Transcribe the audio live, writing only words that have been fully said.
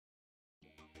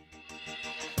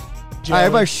All right,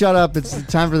 everybody shut up. It's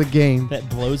time for the game. That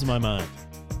blows my mind.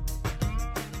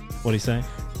 What'd he say?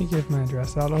 He gave my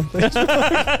address out on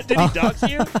Facebook. Did he dox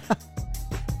you?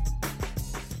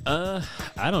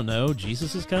 I don't know.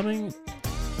 Jesus is coming?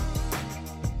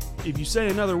 If you say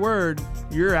another word,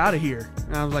 you're out of here.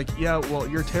 And I was like, yeah, well,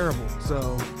 you're terrible.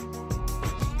 So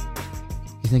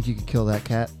You think you could kill that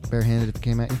cat barehanded if it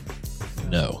came at you?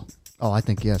 No. Oh, I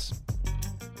think yes.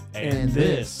 And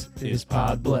this is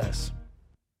Pod Bless.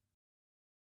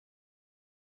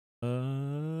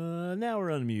 Now we're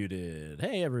unmuted.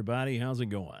 Hey, everybody. How's it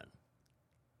going?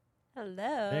 Hello.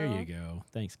 There you go.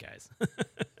 Thanks, guys.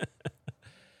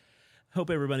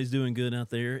 Hope everybody's doing good out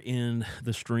there in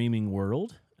the streaming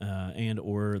world and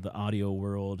or the audio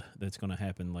world that's going to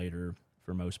happen later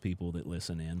for most people that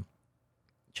listen in,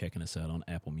 checking us out on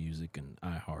Apple Music and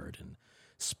iHeart and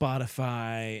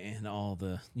Spotify and all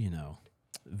the,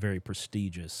 very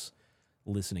prestigious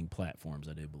listening platforms,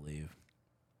 I do believe.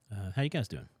 How you guys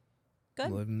doing? Good.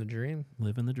 living the dream.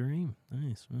 Living the dream.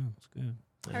 Nice. Well, that's good.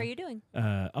 How are you doing?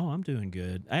 I'm doing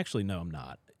good. Actually, no, I'm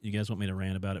not. You guys want me to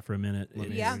rant about it for a minute?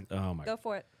 Yeah. Oh, my Go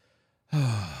for it.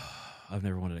 I've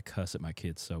never wanted to cuss at my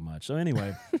kids so much. So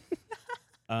anyway,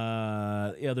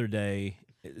 the other day,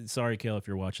 sorry, Kel, if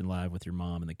you're watching live with your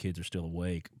mom and the kids are still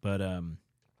awake, but I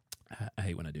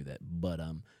hate when I do that. But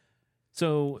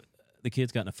so the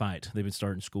kids got in a fight. They've been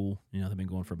starting school. They've been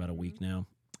going for about a week now.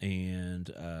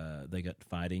 And they got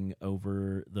fighting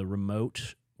over the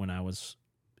remote when I was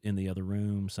in the other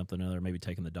room, something or other, maybe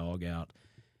taking the dog out.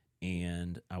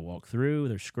 And I walk through,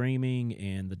 they're screaming,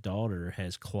 and the daughter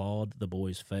has clawed the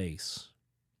boy's face.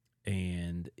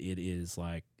 And it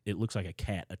looks like a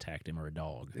cat attacked him or a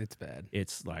dog. It's bad.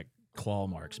 It's like claw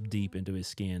marks deep into his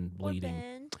skin, bleeding.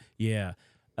 Ben. Yeah.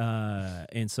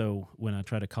 And so when I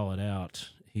try to call it out,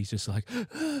 he's just like,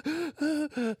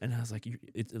 and I was like,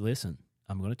 listen,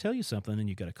 I'm going to tell you something, and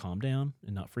you got to calm down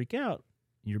and not freak out.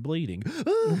 You're bleeding.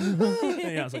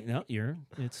 And I was like, no,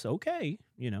 it's okay.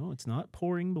 It's not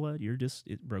pouring blood.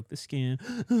 It broke the skin.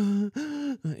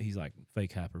 He's like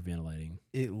fake hyperventilating.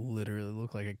 It literally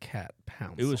looked like a cat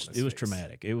pounced. It was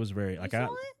traumatic. It was very You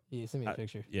saw it? Yeah, send me a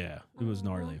picture. Yeah, it was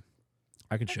gnarly.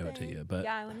 I can show it to you, but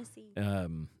yeah, I want to see.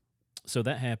 so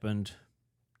that happened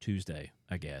Tuesday,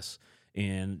 I guess.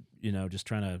 And, just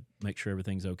trying to make sure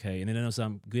everything's okay. And then as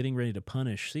I'm getting ready to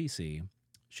punish Cinci,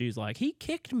 she's like, he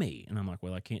kicked me. And I'm like,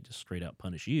 well, I can't just straight out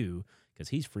punish you because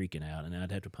he's freaking out. And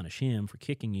I'd have to punish him for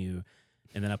kicking you.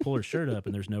 And then I pull her shirt up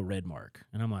and there's no red mark.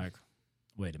 And I'm like,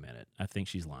 wait a minute. I think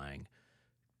she's lying.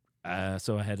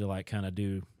 So I had to kind of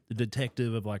do the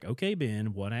detective of okay,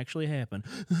 Ben, what actually happened?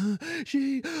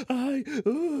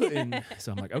 And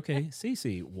so I'm like, okay,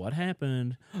 Cece, what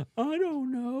happened? I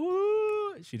don't know.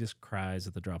 She just cries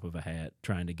at the drop of a hat,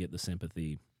 trying to get the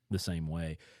sympathy the same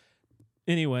way.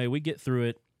 Anyway, we get through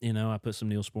it. I put some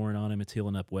Neosporin on him. It's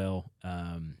healing up well.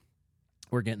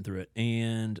 We're getting through it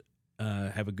and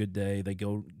have a good day. They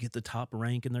go get the top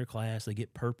rank in their class. They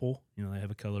get purple. They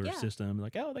have a color system.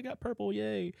 Like, oh, they got purple.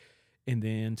 Yay. And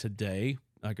then today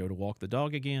I go to walk the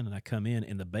dog again, and I come in,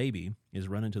 and the baby is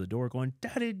running to the door going,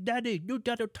 Daddy, Daddy, you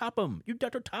got to top him. You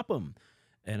got to top him.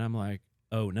 And I'm like,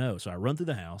 oh, no. So I run through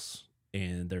the house,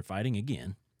 and they're fighting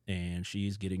again, and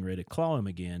she's getting ready to claw him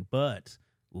again. But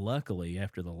luckily,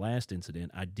 after the last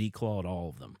incident, I declawed all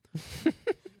of them.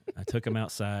 I took them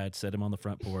outside, set them on the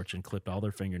front porch, and clipped all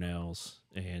their fingernails.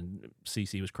 And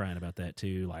Cece was crying about that,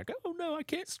 too. Like, oh, no, I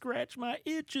can't scratch my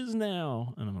itches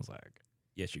now. And I was like,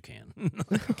 yes, you can.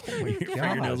 Your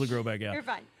fingernails will grow back out. You're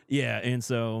fine. Yeah, and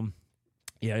so,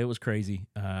 yeah, it was crazy.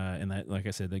 And that, like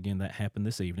I said, again, that happened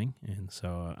this evening. And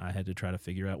so I had to try to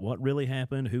figure out what really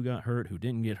happened, who got hurt, who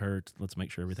didn't get hurt. Let's make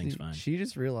sure everything's fine. She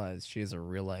just realized she has a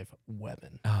real-life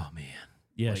weapon. Oh, man.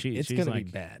 Yeah, it's she's going to like,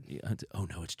 be bad. Yeah, oh,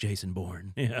 no, it's Jason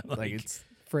Bourne. Yeah, Like it's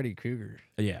Freddy Krueger.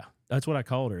 Yeah, that's what I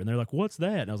called her. And they're like, what's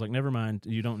that? And I was like, never mind.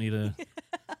 You don't need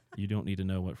to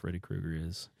know what Freddy Krueger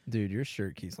is. Dude, your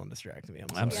shirt keeps on distracting me.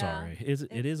 I'm sorry. sorry.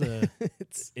 It is a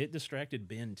it distracted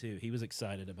Ben too. He was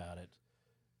excited about it.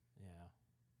 Yeah.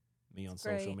 Me on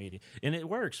social media. And it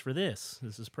works for this.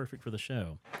 This is perfect for the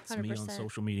show. It's 100%. me on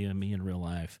social media, me in real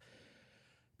life.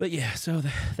 But yeah, so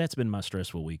that's been my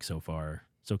stressful week so far.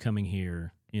 So coming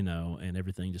here, and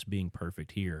everything just being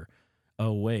perfect here.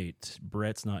 Oh wait,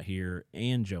 Brett's not here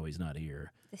and Joey's not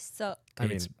here. So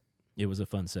It was a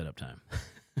fun setup time.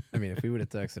 I mean, if we would have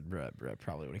texted Brett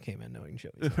probably would have came in knowing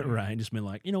Joey's not here. Right, just been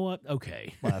like, you know what?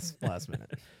 Okay. Last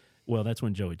minute. Well, that's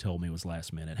when Joey told me it was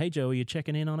last minute. Hey, Joey, you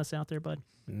checking in on us out there, bud?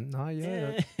 Not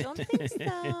yet. don't think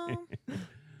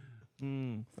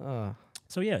so.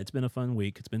 So, yeah, it's been a fun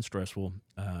week. It's been stressful.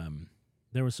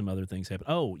 There was some other things happen.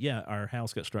 Oh yeah, our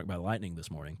house got struck by lightning this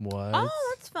morning. What?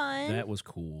 Oh, that's fun. That was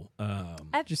cool.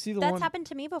 Did you see the That's one? happened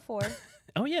to me before.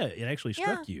 Oh yeah, it actually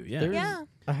struck you. Yeah. There's Yeah.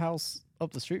 a house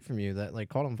up the street from you that like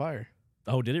caught on fire.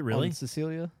 Oh, did it really? On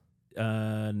Cecilia?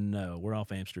 No, we're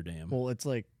off Amsterdam. Well, it's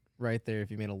like right there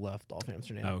if you made a left off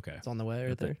Amsterdam. Oh, okay. It's on the way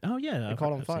right there. Oh yeah, It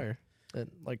caught on I've seen- fire. It,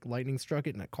 like lightning struck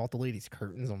it and it caught the lady's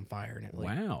curtains on fire and it like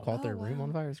Wow. caught their Oh, room wow.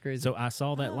 on fire. It's crazy. So I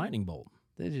saw that Oh. lightning bolt.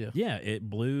 Did you? Yeah, it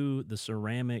blew the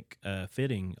ceramic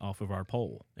fitting off of our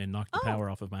pole and knocked the Oh. power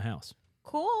off of my house.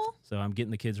 Cool. So I'm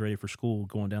getting the kids ready for school,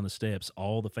 going down the steps.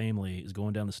 All the family is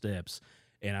going down the steps,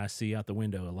 and I see out the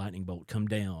window a lightning bolt come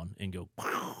down and go,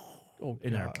 Oh,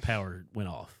 and our gosh. power went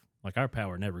off. Like our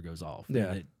power never goes off.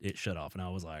 Yeah. And it shut off, and I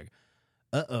was like,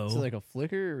 "Uh oh." So like a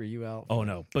flicker or were you out? Oh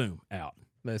no! Boom! Out.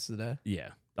 Most of the day. Yeah.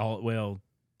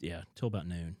 Yeah, till about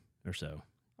noon or so.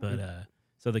 But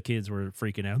so the kids were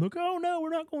freaking out. Like, oh no, we're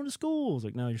not going to school. I was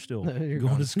like, no, you're still No, you're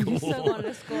going going. to school. Still going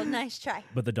to school. Nice try.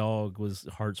 But the dog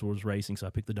hearts was racing, so I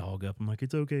picked the dog up. I'm like,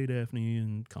 it's okay, Daphne,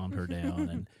 and calmed her down.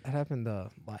 And That happened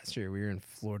last year. We were in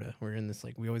Florida. We were in this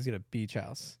like we always get a beach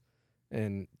house,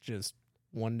 and just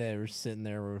one day we're sitting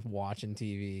there, we're watching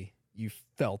TV. You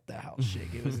felt the house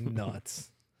shake. It was nuts.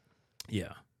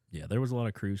 yeah, there was a lot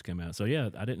of crews come out. So yeah,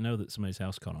 I didn't know that somebody's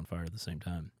house caught on fire at the same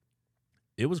time.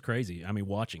 It was crazy. I mean,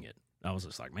 watching it, I was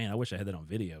just like, man, I wish I had that on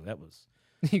video. That was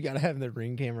You gotta have the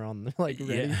Ring camera on, like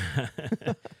ready.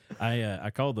 Yeah. I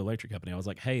called the electric company. I was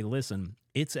like, hey, listen,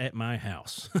 it's at my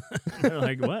house. They're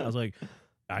like, what? I was like,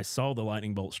 I saw the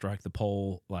lightning bolt strike the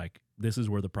pole. Like, this is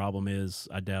where the problem is.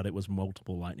 I doubt it was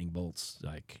multiple lightning bolts.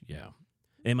 Like, yeah.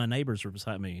 And my neighbors were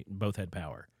beside me. Both had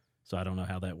power. So I don't know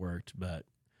how that worked, but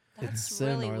That's It's so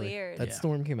really gnarly. weird. That Yeah.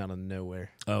 storm came out of nowhere.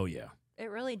 oh, yeah. It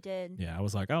really did. Yeah, I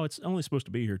was like, oh, it's only supposed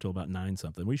to be here till about 9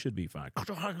 something. We should be fine.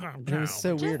 And it was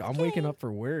so Just weird. I'm waking kidding. up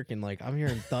for work and like I'm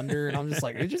hearing thunder and I'm just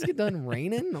like, it just get done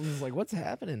raining. I'm just like, what's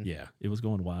happening? Yeah, it was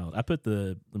going wild. I put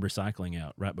the recycling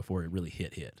out right before it really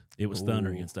hit. It was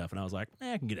thundering Ooh. and stuff, and I was like,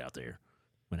 I can get out there.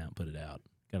 Went out and put it out.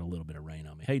 Got a little bit of rain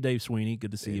on me. Hey, Dave Sweeney,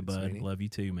 good to see you, Dave bud. Sweeney. Love you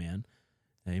too, man.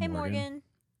 Hey, Hey, Morgan.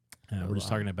 We're just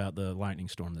talking about the lightning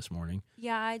storm this morning.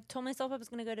 Yeah, I told myself I was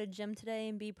going to go to gym today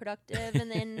and be productive, and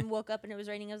then woke up and it was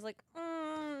raining. I was like,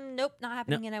 nope, not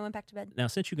happening, and I went back to bed. Now,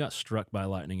 since you got struck by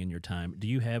lightning in your time, do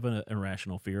you have an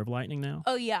irrational fear of lightning now?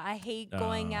 Oh, yeah, I hate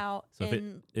going out. So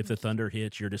and if the thunder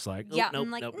hits, you're just like, oh, yeah, nope,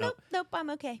 I'm like, nope. I'm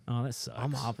okay. Oh, that sucks.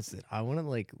 I'm opposite. I want to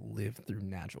like live through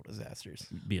natural disasters.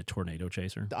 Be a tornado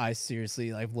chaser. I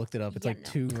seriously, I've looked it up. It's Yeah,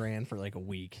 like no. $2,000 for like a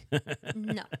week.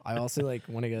 No. I also like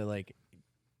want to go like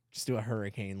just do a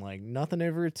hurricane, like nothing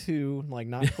over a 2, like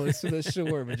not close to the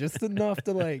shore, but just enough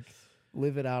to like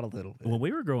live it out a little bit. When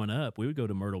we were growing up, we would go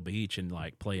to Myrtle Beach and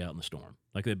like play out in the storm.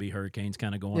 Like there'd be hurricanes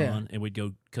kind of going Yeah. on, and we'd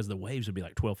go because the waves would be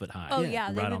like 12 foot high. Oh, Yeah,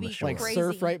 yeah, they right would on the be shore. Like crazy.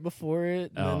 surf right before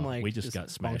it, and Oh, then like we just got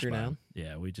smashed bunker by down. 'em.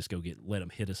 Yeah, we just go let them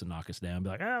hit us and knock us down. Be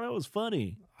like, ah, that was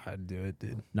funny. I'd do it,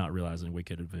 dude. Not realizing we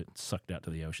could have been sucked out to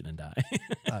the ocean and die.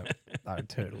 I would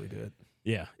totally do it.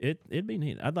 Yeah, it'd be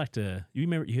neat. I'd like to. You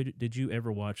remember? Did you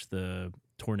ever watch the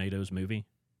Tornadoes movie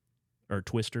or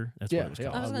Twister? That's Yeah, what it was yeah,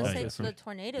 called. I was I going to love say Twister. the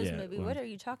Tornadoes Yeah, movie. well- What are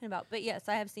you talking about? But yes,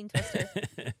 I have seen Twister.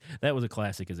 That was a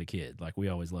classic as a kid. Like we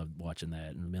always loved watching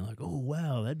that and being like, "Oh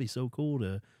wow, that'd be so cool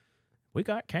to." We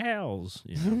got cows,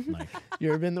 you know. Like, You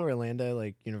ever been to Orlando,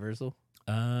 like Universal?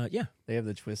 yeah. They have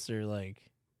the Twister like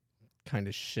kind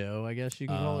of show, I guess you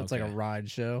can call it. It's like a okay. ride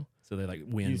show. So they like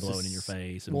wind Used to blowing in your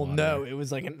face. And Well, water. no, it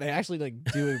was like they actually like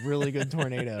do a really good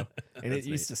tornado, and it That's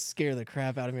used neat. to scare the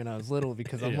crap out of me when I was little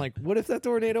because I'm Yeah. like, what if that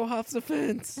tornado hops a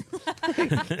fence?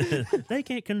 They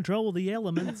can't control the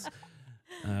elements.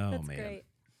 Oh That's man.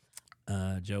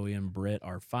 great. Joey and Brett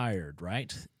are fired,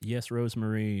 right? Yes,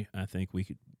 Rosemary. I think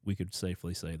we could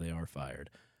safely say they are fired.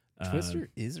 Twister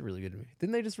is a really good movie.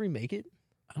 Didn't they just remake it?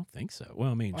 I don't think so.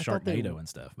 Well, I mean, I thought they Sharknado were- and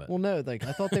stuff, but Well, no, like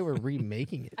I thought they were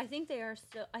remaking it. I think they are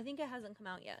still. I think it hasn't come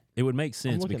out yet. it would make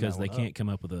sense looking because that they one can't up. come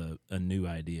up with a new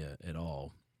idea at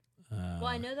all. Well,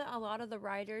 I know that a lot of the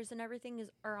writers and everything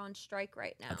are on strike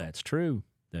right now. That's true.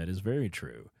 That is very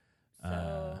true.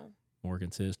 So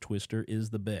Morgan says Twister is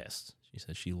the best. She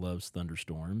says she loves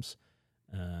thunderstorms.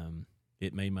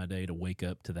 It made my day to wake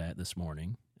up to that this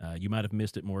morning. You might have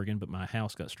missed it, Morgan, but my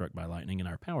house got struck by lightning and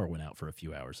our power went out for a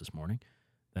few hours this morning.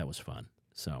 That was fun.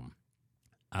 So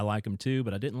I like them too,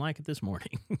 but I didn't like it this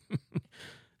morning.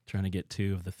 Trying to get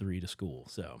 2 of the 3 to school.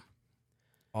 So,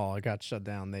 Oh, it got shut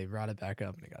down. They brought it back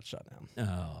up and it got shut down.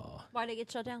 oh. why did it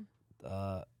get shut down?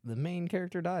 The main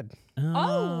character died.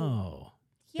 Oh.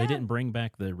 Yeah. They didn't bring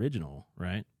back the original,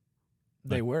 right?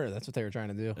 They Like- were. That's what they were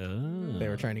trying to do. Oh. They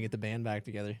were trying to get the band back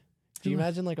together. Do you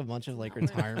imagine like a bunch of like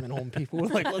retirement home people were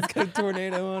like, let's go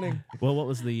tornado hunting? Well, what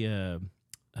was the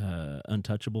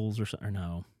Untouchables or something? Or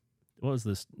no, what was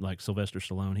this like Sylvester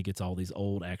Stallone? He gets all these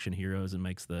old action heroes and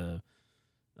makes the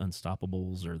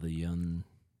Unstoppables or the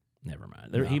Never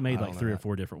mind. No, He made I like don't know 3 or that.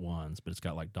 4 different ones, but it's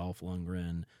got like Dolph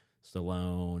Lundgren,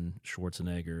 Stallone,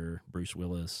 Schwarzenegger, Bruce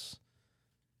Willis.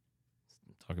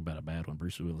 Talk about a bad one.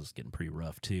 Bruce Willis is getting pretty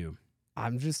rough too.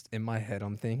 I'm just in my head,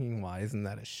 I'm thinking, why isn't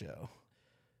that a show?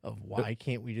 Of why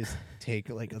can't we just take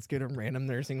like, let's go to random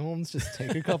nursing homes, just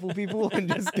take a couple people and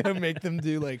just go make them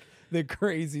do like the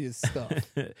craziest stuff.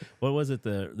 What was it?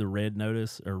 The Red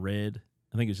Notice or Red?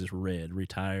 I think it was just Red.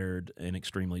 Retired and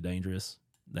Extremely Dangerous.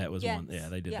 That was one. Yes. Yeah,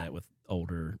 they did Yeah. that with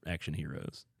older action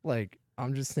heroes. Like,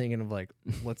 I'm just thinking of like,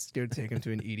 let's go take them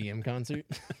to an EDM concert.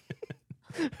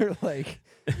 Or like,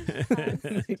 Sounds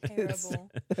it's- terrible.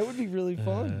 that would be really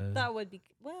fun. That would be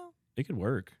well. It could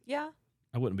work. Yeah.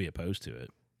 I wouldn't be opposed to it.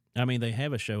 I mean, they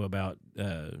have a show about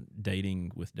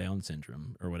dating with Down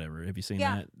syndrome or whatever. Have you seen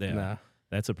Yeah. that? Yeah, Nah.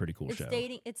 that's a pretty cool It's show.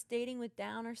 dating with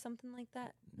Down or something like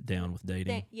that. Down with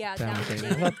dating. Yeah, Down Down with with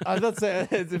dating. dating. I was about to say,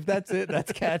 if that's it,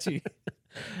 that's catchy.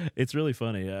 It's really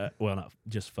funny. Well, not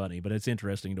just funny, but it's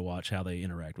interesting to watch how they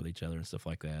interact with each other and stuff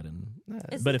like that. And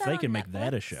Isn't but if that they on can make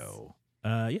that a Netflix? show,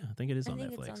 yeah, I think it is I on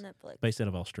think Netflix. it's on Netflix. Based out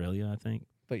of Australia, I think.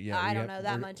 But yeah, I we don't have- know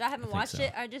that we're- much. I haven't think watched so.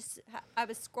 it. I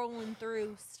was scrolling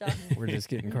through stuff. We're just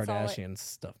getting That's all it- Kardashian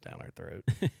stuff down our throat.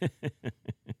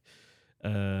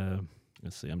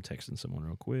 Let's see. I'm texting someone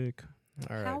real quick.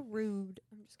 All right. How rude.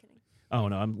 I'm just kidding. Oh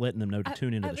no, I'm letting them know to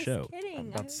tune into I the was show. Kidding. I'm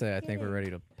about to was say, I think we're kidding. ready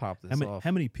to pop this How off.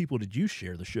 many people did you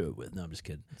share the show with? No, I'm just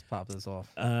kidding. Let's pop this off.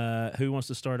 Who wants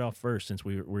to start off first? Since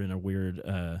we're in a weird.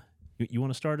 You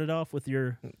want to start it off with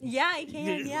your? Yeah, I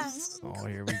can. Yeah. Oh,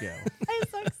 here we go. I'm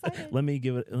so excited. Let me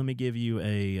give you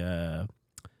a.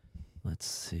 Let's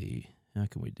see. How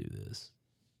can we do this?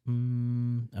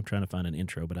 I'm trying to find an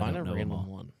intro, but I Find don't a know them random all.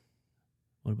 one.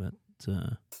 What about?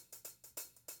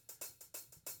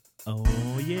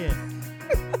 Oh yeah!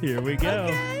 Here we go.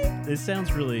 Okay. It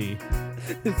sounds really.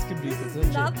 This could be potential.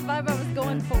 Not the vibe I was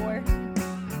going for.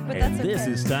 But And that's this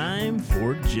okay. is time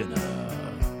for Jenna.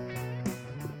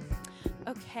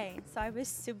 Okay, so I was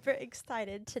super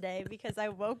excited today because I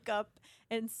woke up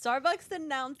and Starbucks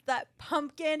announced that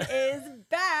pumpkin is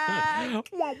back.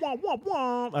 Wah, wah, wah,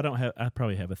 wah. I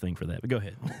probably have a thing for that, but go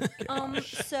ahead.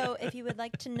 So if you would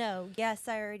like to know, yes,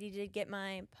 I already did get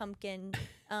my pumpkin.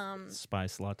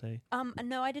 Spice latte.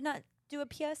 No, I did not do a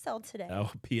PSL today.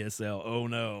 Oh, PSL. Oh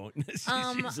no. She's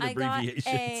using I got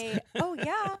abbreviations. oh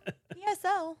yeah,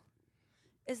 PSL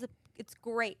it's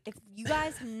great. If you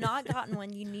guys have not gotten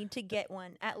one, you need to get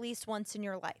one at least once in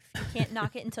your life. You can't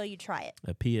knock it until you try it.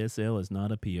 A PSL is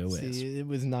not a POS. See, it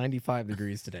was 95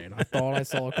 degrees today, and I thought I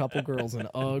saw a couple girls in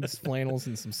Uggs, flannels,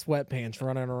 and some sweatpants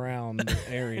running around the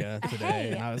area today,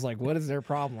 Hey. and I was like, "What is their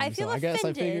problem?" I feel so I guess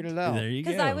I figured offended. it out. There you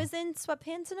go. Because I was in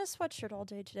sweatpants and a sweatshirt all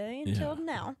day today until Yeah.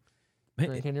 now.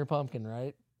 Drinking your pumpkin,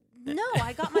 right? No,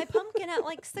 I got my pumpkin at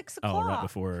like 6 Oh, o'clock. right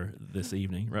before this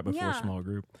evening, right before Yeah. small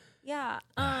group. Yeah.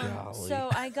 Golly. So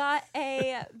I got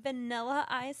a vanilla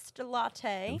iced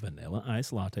latte. Vanilla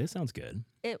ice latte sounds good.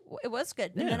 It was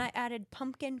good, but then Yeah. I added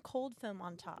pumpkin cold foam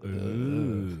on top.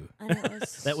 Ooh. And it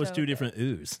was That was so two good. different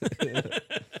oohs.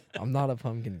 I'm not a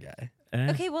pumpkin guy.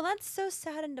 Okay, well that's so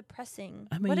sad and depressing.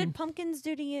 I What mean- did pumpkins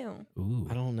do to you? Ooh.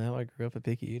 I don't know. I grew up a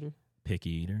picky eater. Picky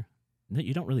eater. No,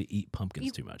 you don't really eat pumpkins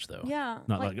You- too much, though. Yeah.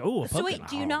 Not like, oh, a so pumpkin. wait,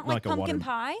 do you Oh, not like a pumpkin water-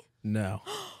 pie? No,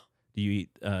 Do you eat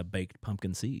baked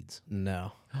pumpkin seeds?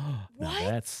 no. Now What?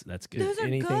 that's good. Those are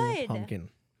Anything good. pumpkin.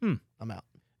 Hmm. I'm out.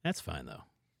 That's fine though.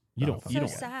 You No, don't. fuck You So don't.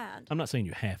 sad. I'm not saying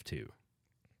you have to.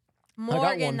 I got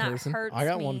Morgan, one that person. hurts I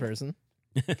got me. one person.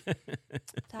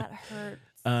 That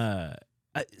hurts.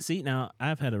 See, now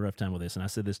I've had a rough time with this, and I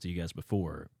said this to you guys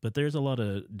before, but there's a lot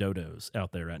of dodos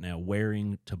out there right now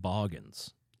wearing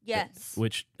toboggans, Yes.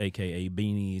 which AKA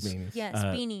beanies, Beanies. Yes,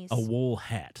 uh, beanies. a wool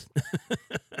hat.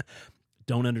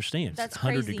 Don't understand. That's It's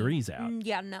 100 crazy. degrees out.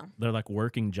 Yeah, no. They're like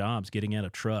working jobs, getting out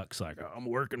of trucks. Like, oh, I'm a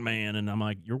working man, and I'm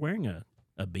like, you're wearing a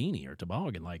beanie or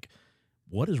toboggan. Like,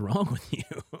 what is wrong with you?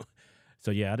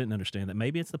 So yeah, I didn't understand that.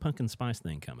 Maybe it's the pumpkin spice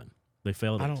thing coming. They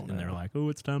felt I it, don't and they're know. like, oh,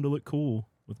 it's time to look cool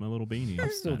with my little beanie. I'm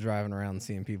still driving around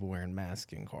seeing people wearing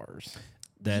masks in cars.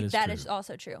 That is That true. is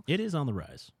also true. It is on the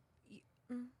rise.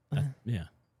 Mm. Yeah,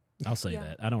 I'll say Yeah.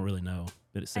 that. I don't really know,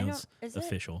 but it I don't- sounds is it?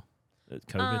 official.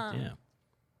 COVID,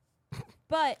 yeah.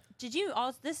 But did you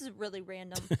also, this is really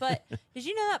random, but did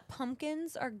you know that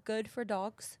pumpkins are good for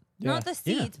dogs? Not the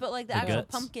Yeah. seeds, but like the The actual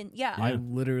guts. pumpkin. Yeah. Yeah. I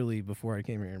literally, before I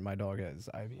came here, my dog has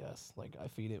IBS. Like, I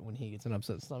feed it when he gets an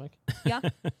upset stomach. Yeah.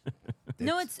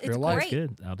 No, it's your life. great.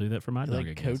 Good. I'll do that for my You, dog. I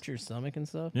like guess. coat your stomach and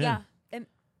stuff. Yeah. It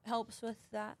helps with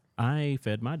that. I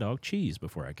fed my dog cheese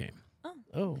before I came,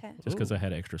 Oh, Okay. just because I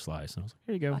had extra slice. And I was like,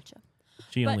 here you go. Gotcha.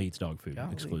 She But- only eats dog food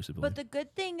Golly. exclusively. But the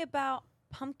good thing about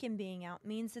pumpkin being out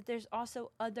means that there's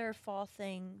also other fall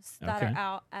things that Okay. are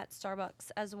out at Starbucks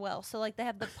as well. So like they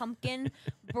have the pumpkin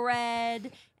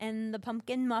bread and the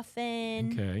pumpkin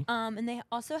muffin. Okay. And they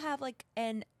also have like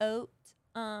an oat.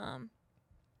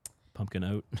 Pumpkin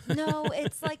oat. No,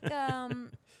 it's like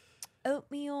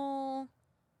oatmeal.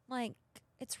 Like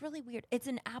it's really weird. It's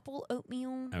an apple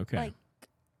oatmeal. Okay. Like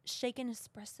shaken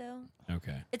espresso.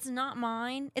 Okay. It's not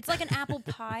mine. It's like an apple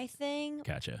pie thing,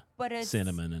 Gotcha. but it's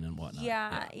Cinnamon and whatnot.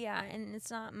 Yeah, and it's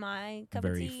not my cup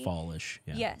Very of tea. fallish.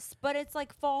 Yeah. Yes, but it's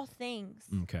like fall things.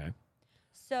 Okay.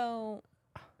 So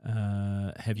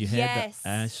Have you had Yes. the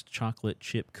iced chocolate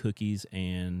chip cookies?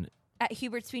 And at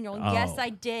Hubert's funeral, Oh. yes, I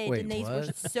did, Wait, and these were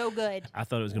what? so good. I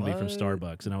thought it was going to be from What?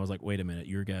 Starbucks, and I was like, wait a minute,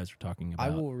 your guys are talking about.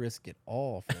 I will risk it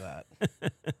all for that.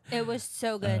 It was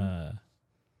so good.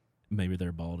 Maybe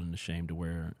they're bald and ashamed to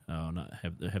wear, not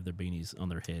have their beanies on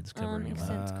their heads covering Makes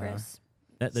them. sense, Chris.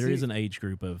 That there is See- an age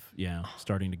group of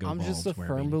starting to go. I'm just a bald, wear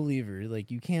firm beanie. believer.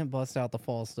 Like, you can't bust out the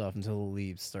fall stuff until the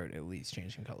leaves start at least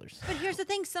changing colors. But here's the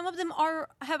thing: some of them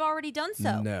have already done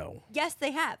so. No. Yes, they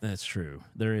have. That's true.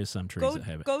 There is some trees Go that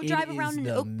have it. go drive It around is in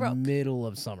the Oak Brook. middle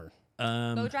of summer.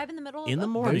 Go drive in the middle in the of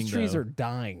Oak morning. Those trees though, are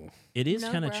dying. It is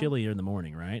No, kind of bro. chilly in the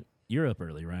morning, right? You're up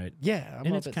early, right? Yeah, I'm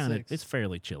and up it's at kind of 6. it's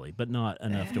fairly chilly, but not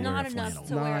enough to wear Not a enough flannel.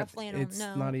 to wear a flannel, It's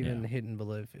no. not even Yeah. hitting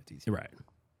below 50s. Right.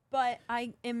 But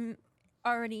I am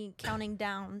already counting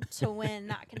down to when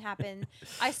that can happen.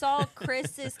 I saw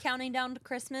Chris is counting down to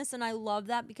Christmas, and I love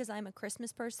that because I'm a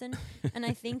Christmas person. And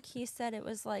I think he said it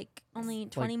was like only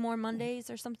 20 more Mondays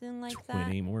or something like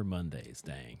 20 more Mondays,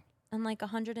 dang. that, and like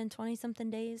 120 something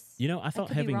days. You know, I thought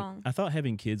could be wrong.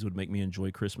 having kids would make me enjoy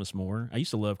Christmas more. I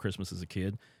used to love Christmas as a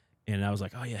kid, and I was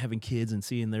like, oh yeah, having kids and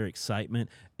seeing their excitement.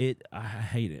 I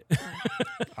hate it.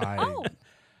 Oh,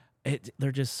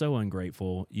 They're just so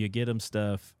ungrateful. You get them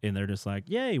stuff, and they're just like,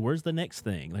 "Yay, where's the next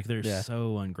thing?" Like they're Yeah.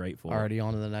 so ungrateful. Already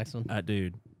on to the next one.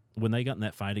 Dude, when they got in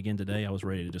that fight again today, I was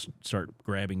ready to just start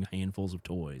grabbing handfuls of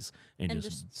toys and, And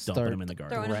just just dumping start them in the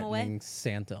throwing garbage. 'em away? Threatening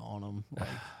Santa on them. Like,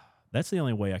 That's the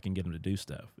only way I can get them to do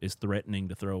stuff. Is threatening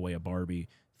to throw away a Barbie,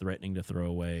 threatening to throw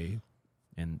away.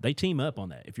 And they team up on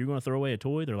that. If you're going to throw away a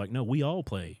toy, they're like, no, we all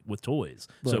play with toys.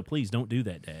 So Look, please don't do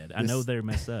that, Dad. I know this- they're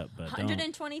messed up, but don't.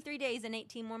 123 days and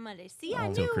 18 more Mondays. See, I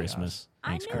Until knew. Christmas. I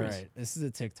Thanks, knew. all Chris. right, this is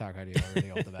a TikTok idea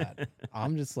already off the bat.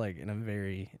 I'm just like in a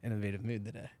very innovative mood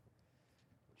today.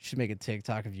 You should make a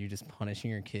TikTok of you just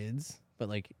punishing your kids, but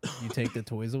like you take the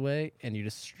toys away and you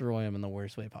destroy them in the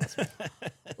worst way possible.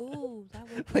 Ooh, that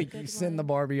would be a Like good you send the one.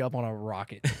 Barbie up on a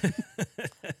rocket.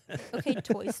 Okay,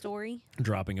 Toy Story.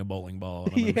 Dropping a bowling ball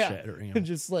and them shattering them. and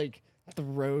just like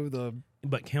throw the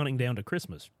But counting down to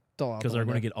Christmas doll out because the they're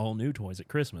going to window. get all new toys at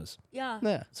Christmas. Yeah,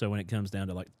 Yeah, So when it comes down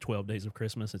to like 12 days of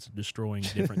Christmas, it's destroying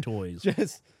different toys.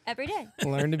 just every day.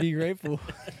 learn to be grateful.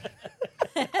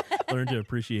 Learn to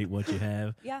appreciate what you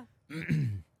have. Yeah.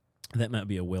 That might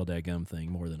be a well daggum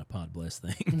thing more than a pod bless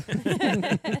thing.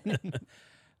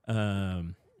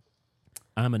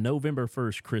 I'm a November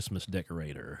 1st Christmas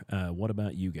decorator. What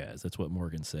about you guys? That's what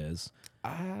Morgan says.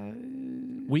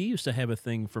 We used to have a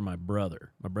thing for my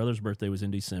brother. My brother's birthday was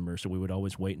in December, so we would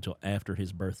always wait until after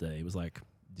his birthday. It was like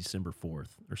December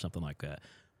 4th or something like that.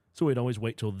 So we'd always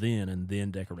wait till then and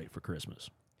then decorate for Christmas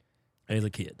as a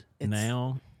kid.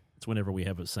 Now it's whenever we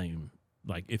have the same,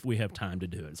 like if we have time to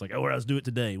do it. It's like, oh, let's do it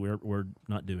today. We're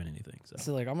not doing anything.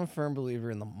 So like I'm a firm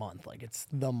believer in the month. Like it's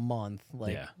the month.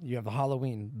 Like Yeah. you have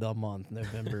Halloween, the month,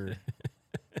 November,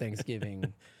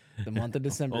 Thanksgiving, the month of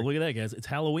December. Oh, look at that, guys. It's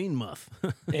Halloween month.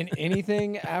 And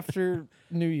anything after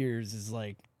New Year's is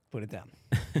like put it down.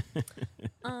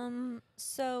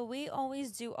 So we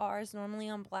always do ours normally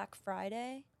on Black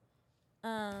Friday.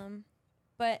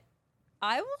 But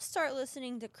I will start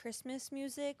listening to Christmas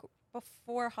music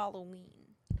before Halloween.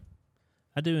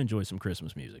 I do enjoy some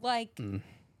Christmas music. Like,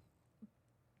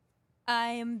 I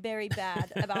am very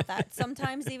bad about that.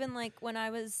 Sometimes even like when I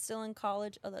was still in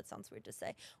college. Oh, that sounds weird to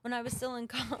say. When I was still in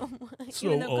college, So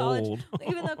even though college, old.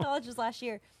 even though college was last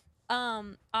year,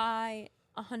 I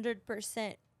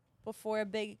 100% before a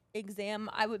big exam,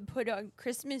 I would put on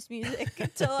Christmas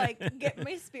music to like get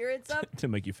my spirits up. To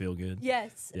make you feel good.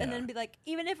 Yes, Yeah. and then be like,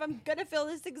 even if I'm gonna fail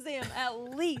this exam, at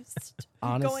least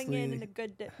going in Honestly, a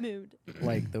good mood.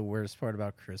 like the worst part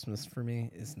about Christmas for me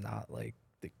is not like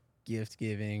the gift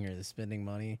giving or the spending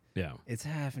money. Yeah. It's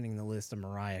having the list of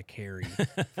Mariah Carey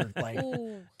for like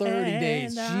Ooh. 30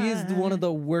 days. And She is one of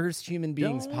the worst human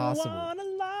beings Don't possible. want a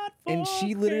lot And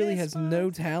she literally has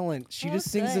no talent. She Well, just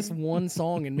sings this good. one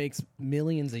song and makes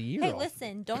millions a year. Hey, off.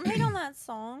 listen, don't hate on that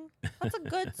song. That's a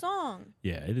good song.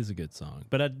 Yeah, it is a good song,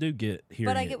 but I do get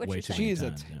hearing I get it what way you're too saying. many She's a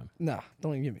times. yeah. Nah,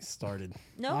 don't even get me started.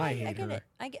 No, I I hate get her. it.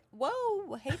 I get.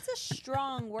 Whoa, hate's a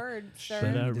strong word, But sir. I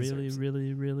She really, deserves it.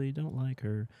 really, really don't like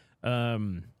her.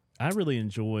 I really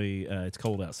enjoy "It's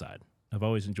Cold Outside." I've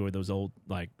always enjoyed those old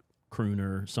like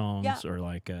crooner songs Yeah. or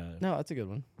like No, that's a good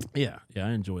one. yeah, I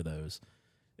enjoy those.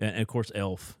 And of course,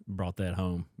 Elf brought that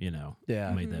home. Yeah.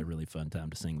 Made that a really fun time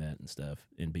to sing that and stuff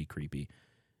and be creepy.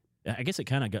 I guess it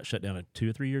kind of got shut down 2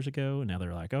 or 3 years ago, and now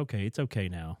they're like, okay, it's okay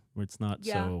now. Where it's not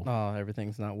Yeah. so Oh,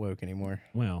 everything's not woke anymore.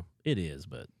 well. It is,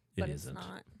 but it But it's isn't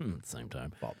not. at the same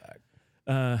time. Fall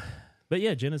back. But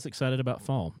yeah, Jenna's excited about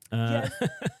fall.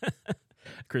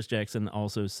 Chris Jackson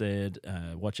also said,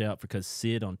 watch out because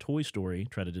Sid on Toy Story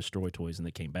tried to destroy toys and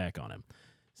they came back on him.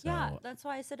 So, Yeah, that's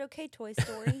why I said okay, Toy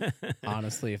Story.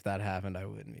 Honestly, if that happened, I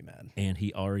wouldn't be mad. and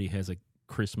he already has a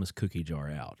Christmas cookie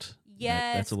jar out.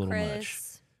 Yes, that's a little much.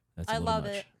 Chris. That's a I little love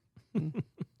much.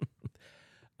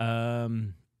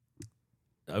 it.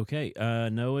 Okay.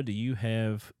 Noah, do you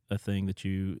have a thing that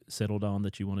you settled on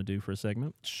that you want to do for a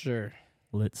segment? Sure.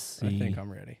 Let's see. I think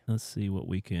I'm ready. Let's see what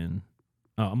we can.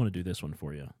 Oh, I'm going to do this one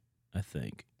for you. I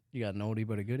think You got an oldie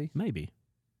but a goodie? maybe.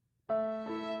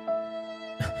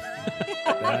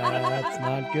 That's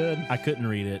not good. I couldn't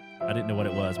read it. I didn't know what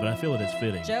it was, but I feel it is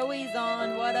fitting. Joey's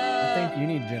on. What I up? think you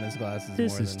need Jenna's glasses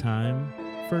This more is than... time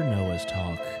for Noah's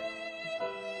Talk.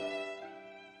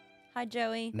 Hi,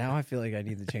 Joey. Now I feel like I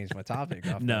need to change my topic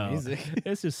off No. the music.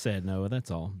 It's just sad, Noah.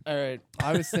 That's all. All right.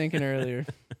 I was thinking earlier.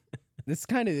 This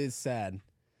kind of is sad.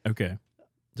 Okay.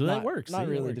 So that Not- works. Not See,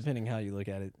 that really, works. depending how you look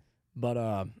at it.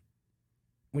 But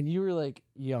when you were like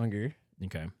younger,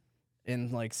 Okay.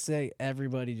 and like say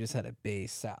everybody just had a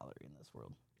base salary in this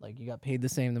world, like you got paid the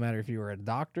same no matter if you were a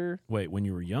doctor, Wait, when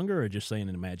you were younger or just saying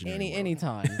an imaginary world? any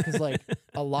time, because like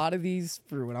a lot of these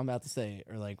for what I'm about to say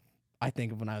are like I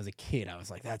think of when I was a kid, I was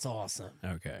like that's awesome.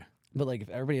 Okay. But like if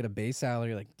everybody had a base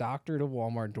salary, like doctor to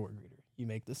Walmart door greeter, you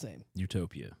make the same.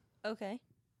 Utopia. Okay.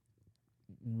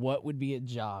 What would be a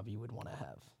job you would want to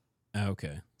have?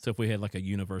 Okay. So if we had like a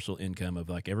universal income of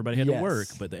like everybody had to work,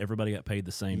 Yes. but everybody got paid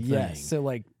the same Yes. thing. So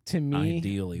like to me,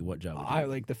 Ideally, what job would you I have?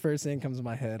 like the first thing that comes to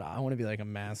my head. I want to be like a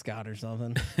mascot or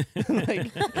something,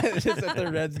 like just at the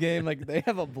Reds game. Like they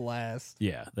have a blast.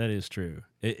 Yeah, that is true.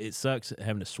 It sucks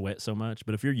having to sweat so much,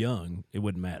 but if you're young, it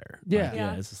wouldn't matter. Yeah. Like,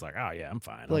 Yeah. It's just like, oh yeah, I'm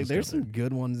fine. I'll Like just go there's there. some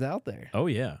good ones out there. Oh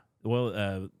yeah.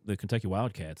 Well, the Kentucky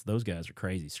Wildcats, those guys are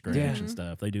crazy, scratch Yeah. and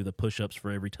stuff. They do the push-ups for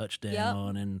every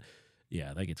touchdown, and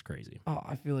yeah, that gets crazy. Oh,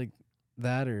 I feel like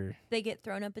that They get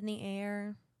thrown up in the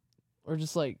air. or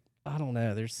just like I don't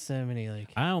know. There's so many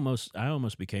like I almost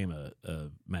became a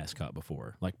mascot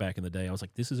before. Like back in the day, I was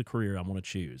like, this is a career I want to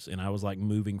choose, and I was like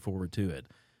moving forward to it.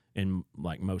 And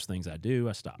like most things I do,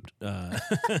 I stopped.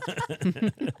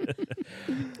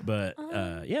 But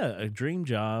yeah, a dream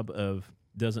job of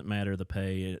doesn't matter the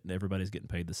pay. Everybody's getting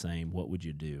paid the same. What would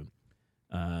you do?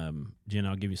 Jen,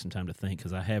 I'll give you some time to think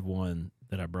because I have one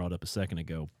that I brought up a second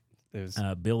ago. there's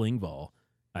Bill Engvall,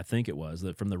 I think it was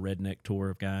from the Redneck Tour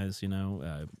of guys.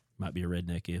 Might be a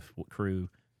Redneck if crew,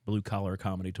 blue collar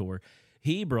comedy tour.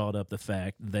 He brought up the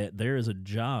fact that there is a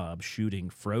job shooting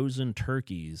frozen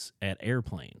turkeys at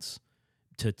airplanes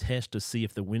to test to see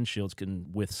if the windshields can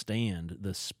withstand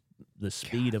the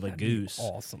speed of a that'd be goose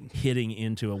awesome. hitting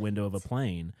into a window of a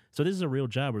plane. So this is a real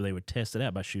job where they would test it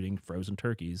out by shooting frozen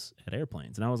turkeys at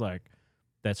airplanes. And I was like,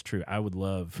 that's true. I would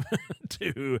love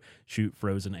to shoot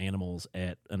frozen animals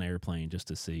at an airplane just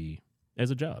to see as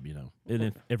a job, And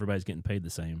if everybody's getting paid the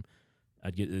same,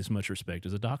 I'd get as much respect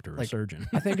as a doctor or a Like, surgeon.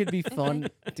 I think it'd be fun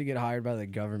to get hired by the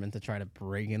government to try to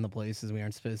break in the places we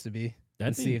aren't supposed to be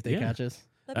and see if they catch us.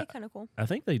 That'd be kind of cool. I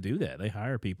think they do that. They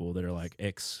hire people that are like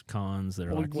ex-cons that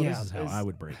are Well, like, well, yeah, this is how there's- I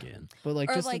would break in. But like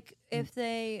Or just like if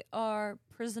they are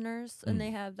prisoners and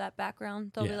they have that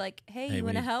background, they'll Yeah. be like, "Hey, Hey, you we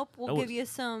want to need- help? We'll Oh, give you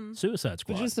some." Suicide but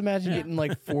Squad. just imagine Yeah. getting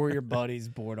like 4 of your buddies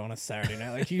bored on a Saturday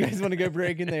night. Like, you guys want to go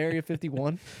break into Area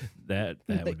 51? that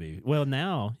would be. Well,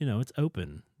 now, it's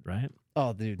open, right?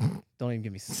 Oh, dude, don't even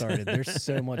get me started. There's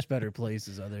so much better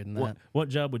places other than that. What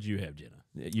job would you have, Jenna?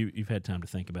 You've had time to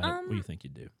think about it. What do you Um, think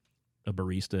you'd do? A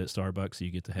barista at Starbucks, so you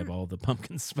get to have all the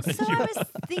pumpkin spice. So I was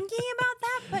thinking about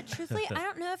that, but truthfully, I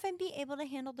don't know if I'd be able to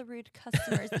handle the rude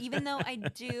customers. Even though I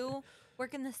do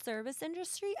work in the service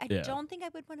industry, I Yeah. don't think I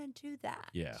would want to do that.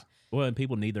 Yeah. Well, and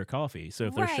people need their coffee, so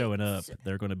if they're Right. showing up,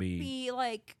 they're going to be Be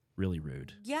like, really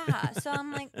rude. yeah. So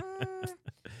I'm like,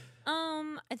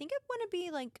 I think I want to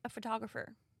be like a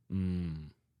photographer.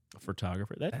 A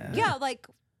photographer. That Yeah, like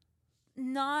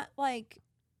not like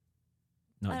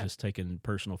not just taking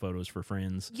personal photos for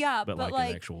friends, Yeah, but but like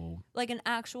an actual. like an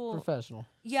actual Professional.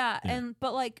 yeah, Yeah. and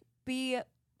but like be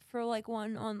for like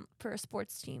one on for a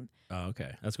sports team. Oh,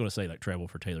 okay. I was going to say like travel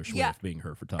for Taylor Swift Yeah. being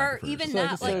her photographer. even So like a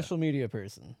that, like- social media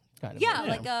person, kind of. Yeah, Yeah.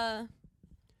 like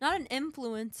not an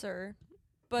influencer,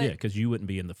 but yeah, because you wouldn't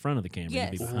be in the front of the camera.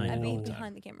 yes, You'd be behind I'd it be all the time.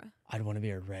 behind the camera. I'd want to be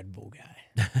a Red Bull guy.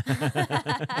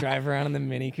 Drive around in the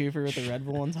Mini Cooper with the Red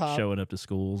Bull on top. Showing up to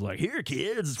schools like, here,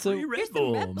 kids, So- free Red Here's the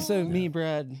Bull. Red Bull. So me,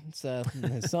 Brad, Seth, and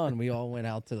his son, we all went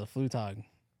out to the Flutog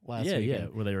last yeah,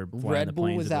 weekend. where they were flying the Red Bull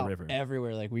planes was in the out river.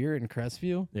 everywhere. Like we were in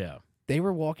Crestview. Yeah. They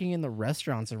were walking in the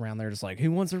restaurants around there, just like,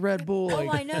 who wants a Red Bull? Like,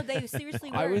 Oh, I know. They seriously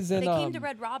were. I was in, they came to um,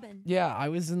 Red Robin. yeah, I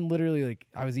was in literally like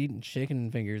I was eating chicken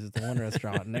fingers at the one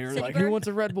restaurant, and they were City like, "Who Bird? wants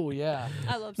a Red Bull?" Yeah,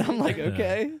 I love. I'm like, Caesar.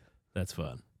 okay. That's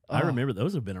fun. I Oh. remember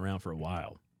those have been around for a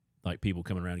while. Like people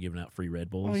coming around and giving out free Red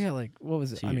Bulls. Oh yeah, like what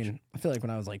was it? It's I huge. mean, I feel like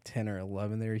when I was like 10 or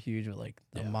 11, they were huge. But like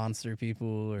the Yeah. Monster people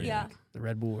or Yeah. like, the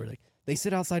Red Bull, or like they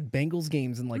sit outside Bengals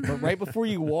games and like, but right before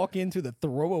you walk into the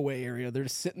throwaway area, they're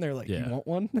just sitting there like, Yeah. "You want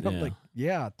one?" And I'm Yeah. like,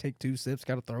 "Yeah, take 2 sips,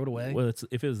 gotta throw it away." Well,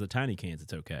 if it was the tiny cans,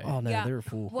 it's okay. Oh no, Yeah. they were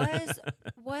full.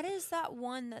 What is that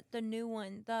one that the new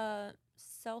one, the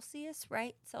Celsius,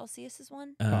 right? Celsius is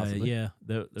one. Possibly. Yeah.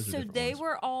 Those are So different they ones.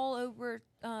 were all over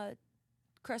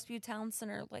Crestview Town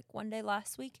Center like one day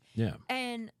last week, Yeah.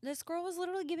 and this girl was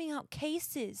literally giving out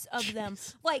cases of them,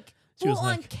 Jeez. like She was full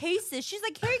on like- cases. She's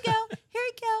like, "Here you go, here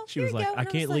you go." She here was you like, go. I And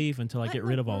can't was leave until I what get in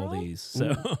rid the of all world? these.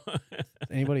 So,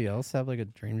 Anybody else have like a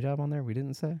dream job on there? We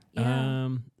didn't say. Yeah. I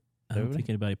don't Nobody? think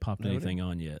anybody popped Nobody? anything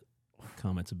on yet.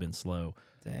 Comments have been slow.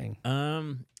 Dang.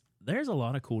 There's a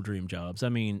lot of cool dream jobs. I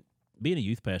mean, being a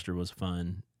youth pastor was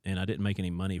fun, and I didn't make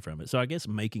any money from it. So I guess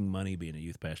making money being a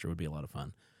youth pastor would be a lot of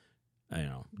fun. I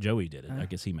know Joey did it. I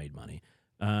guess he made money.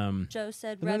 Joe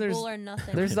said And then Red there's- Bull or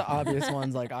nothing. There's the obvious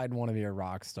ones like I'd want to be a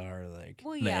rock star. Like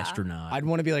well, the yeah. astronaut. I'd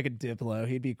want to be like a Diplo.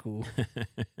 He'd be cool.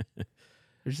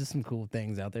 There's just some cool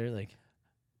things out there. Like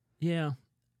Yeah,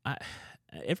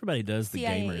 everybody does the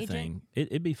CIA gamer agent? thing.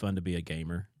 It'd be fun to be a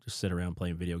gamer. Just sit around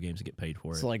playing video games and get paid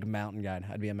for it. so like a mountain guide.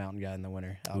 I'd be a mountain guide in the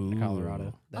winter out in Colorado.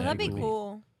 Ooh, Oh, that'd be would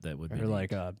cool. That would be Or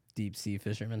like neat. a deep sea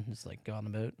fisherman, just like go on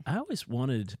the boat. I always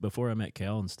wanted, before I met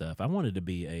Cal and stuff, I wanted to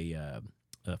be a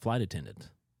flight attendant.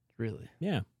 Really?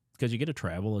 Yeah, because you get to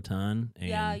travel a ton. And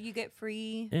Yeah, you get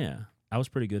free. yeah, I was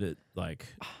pretty good at like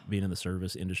being in the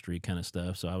service industry kind of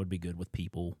stuff, so I would be good with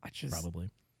people. I just Probably.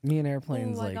 me and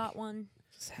airplanes Ooh, I like got one.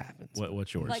 just happens.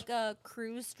 What's yours? Like a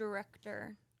cruise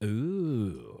director,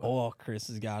 Ooh, Oh, Chris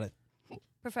has got it.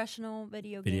 professional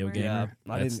video Video gamer. gamer.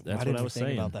 Yeah, I That's didn't. what I didn't I was think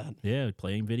saying. about that. Yeah,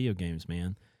 playing video games,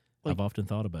 man. Like, I've often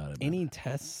thought about it. Any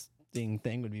testing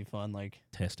thing would be fun. Like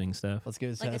testing stuff. let's go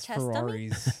Like a test test dummy?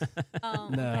 Ferraris. Oh,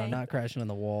 No, okay. not crashing on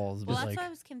the walls, Well, but that's like why I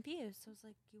was confused. I was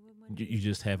like, you would want You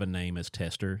just have a name as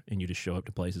tester, and you just show up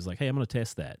to places like, "Hey, I'm going to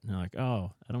test that." And they're like,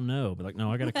 "Oh, I don't know," but like,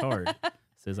 "No, I got a card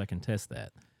says I can test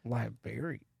that."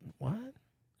 library. What?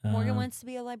 Morgan Uh, wants to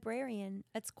be a librarian.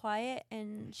 It's quiet,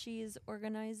 and she's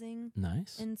organizing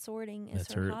Nice. and sorting. Is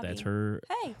That's her her. hobby. That's her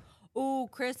Hey, oh,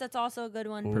 Chris, that's also a good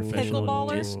one. Ooh. professional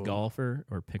Pickleballer. disc golfer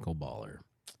or pickleballer.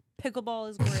 Pickleball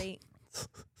is great.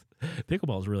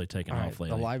 Pickleball's really taken All right, off the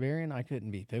lately. librarian, I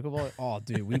couldn't be. Pickleball. Oh,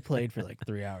 dude, we played for like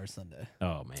 3 hours Sunday.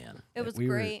 Oh man, It was We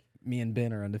were- great. Me and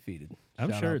Ben are undefeated.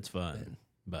 I'm Shout sure out it's fun, Ben.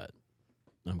 but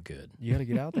I'm good. You got to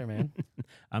get out there, man.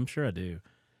 I'm sure I do,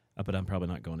 but I'm probably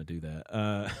not going to do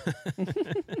that.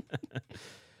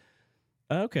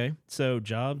 Okay, so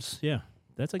jobs, yeah,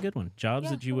 that's a good one. Jobs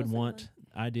Yeah, that you that would was a good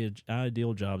want,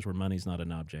 ideal jobs where money's not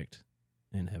an object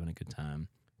and having a good time.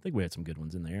 I think we had some good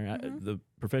ones in there. Mhm. The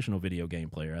professional video game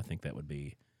player, I think that would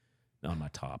be on my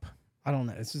top. I don't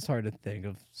know. It's just hard to think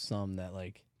of some that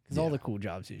like because all Yeah. the cool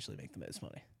jobs usually make the most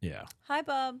money. Yeah. Hi,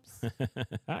 Bubs.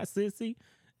 Hi, sissy.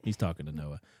 He's talking to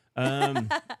Noah.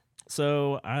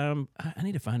 So I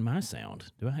need to find my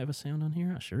sound. Do I have a sound on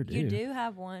here? I sure do. You do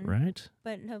have one, Right?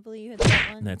 but hopefully you hit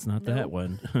that one. That's not that Nope.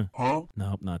 one.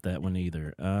 Nope, not that one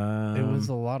either. It was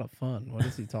a lot of fun. What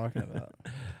is he talking about?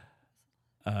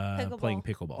 Playing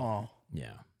pickleball. Oh,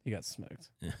 Yeah. he got smoked.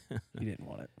 He didn't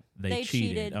want it. They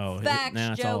cheated. Oh, Facts,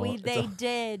 now it's Joey. all, it's They all,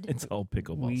 did. it's all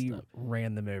pickleball We stuff.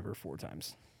 ran them over 4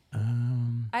 times.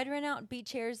 I'd rent out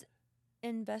beach chairs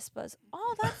in Vespas.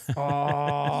 Oh, that's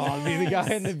Oh, be the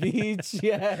guy in the beach.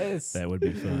 Yes. That would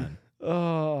be fun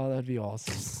Oh, that'd be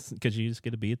awesome. because you just get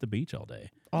to be at the beach all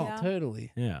day. Oh, Yeah.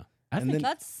 totally. Yeah. I And think then-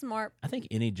 that's smart. I think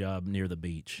any job near the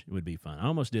beach would be fun. I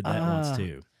almost did that once Ah.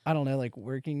 too. I don't know. Like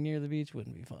working near the beach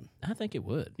wouldn't be fun. I think it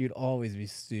would. You'd always be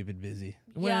stupid busy.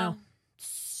 Well, yeah,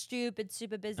 stupid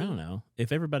busy. I don't know.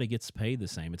 If everybody gets paid the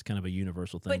same, it's kind of a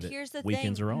universal thing. But that here's the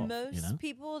weekends thing: are off. most You know?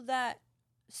 people that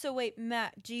So wait,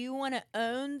 Matt, do you want to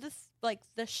own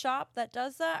the shop that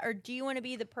does that, or do you want to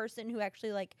be the person who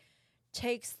actually like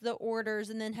takes the orders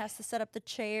and then has to set up the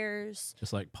chairs?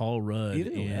 Just like Paul Rudd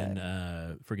Either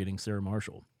in Forgetting Sarah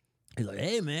Marshall. He's like,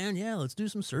 hey, man, yeah, let's do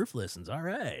some surf lessons. All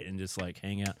right. And just like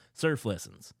hang out. Surf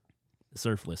lessons.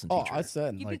 Surf lesson Oh, teacher. I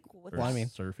said You'd like be cool with Or well, I that. mean,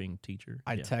 surfing teacher.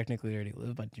 I Yeah. technically already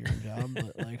live my dream job,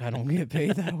 but like I don't get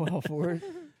paid that well for it.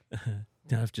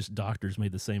 Now, if just doctors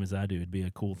made the same as I do, it'd be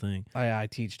a cool thing. I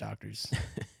teach doctors.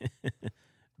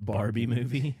 Barbie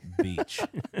movie, beach.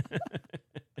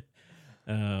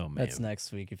 Oh, man. That's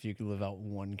next week. If you could live out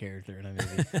one character in a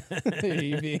movie,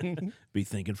 you being Be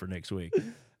thinking for next week.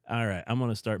 All right. I'm going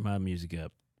to start my music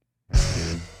up.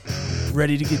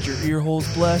 Ready to get your ear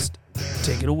holes blessed?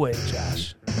 Take it away,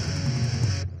 Josh.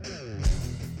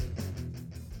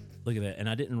 Look at that. And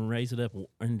I didn't raise it up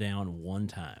and down one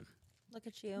time. Look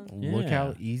at you. look how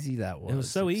Yeah. easy that was. was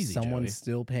so If easy, Someone's Joey.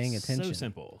 still paying attention. So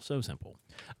simple. So simple.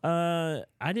 I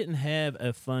didn't have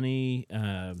a funny,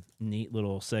 neat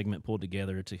little segment pulled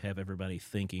together to have everybody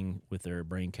thinking with their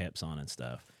brain caps on and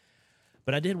stuff.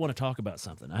 But I did want to talk about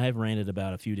something. I have ranted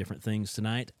about a few different things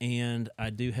tonight, and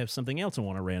I do have something else I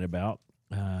want to rant about.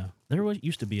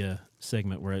 Used to be a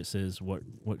segment where it says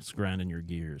what's grinding your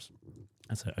gears.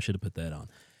 I should have put that on.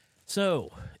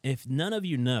 So, if none of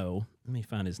you know, let me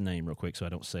find his name real quick so I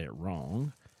don't say it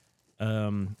wrong.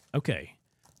 Okay,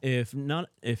 if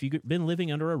you've been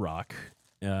living under a rock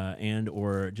and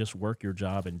or just work your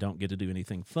job and don't get to do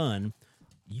anything fun,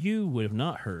 you would have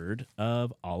not heard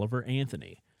of Oliver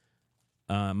Anthony.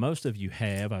 Most of you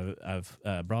have.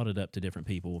 I've brought it up to different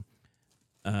people.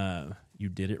 You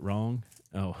did it wrong.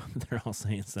 Oh, they're all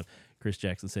saying stuff. Chris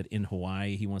Jackson said in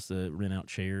Hawaii he wants to rent out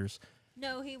chairs.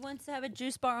 No, he wants to have a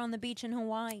juice bar on the beach in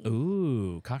Hawaii.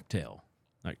 Ooh, cocktail,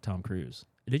 like Tom Cruise.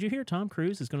 Did you hear Tom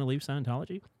Cruise is going to leave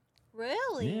Scientology?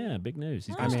 Really? Yeah, big news.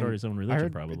 He's I going to mean, start his own I religion,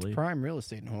 heard probably. it's prime real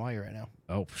estate in Hawaii right now.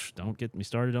 Oh, don't get me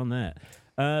started on that.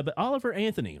 But Oliver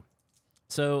Anthony.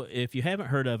 So if you haven't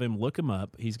heard of him, look him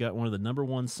up. He's got one of the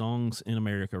 #1 songs in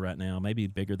America right now, maybe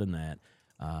bigger than that.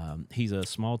 He's a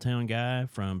small town guy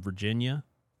from Virginia,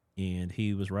 and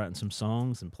he was writing some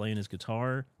songs and playing his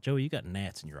guitar. Joey, you got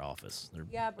gnats in your office. They're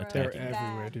Yeah, bro. They're attacking you.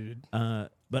 everywhere, Bad. dude.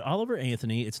 But Oliver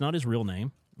Anthony, it's not his real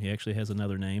name. He actually has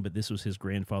another name, but this was his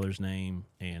grandfather's name,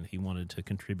 and he wanted to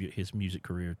contribute his music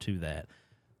career to that.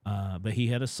 But he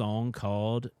had a song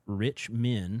called Rich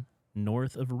Men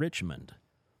North of Richmond,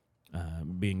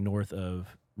 being north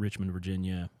of Richmond,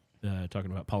 Virginia,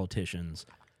 talking about politicians.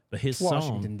 But his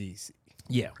Washington, song... D.C.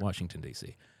 Yeah, Washington,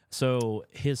 D.C. So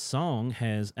his song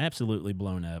has absolutely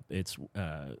blown up. It's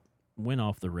went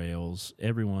off the rails.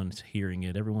 Everyone's hearing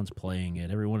it. Everyone's playing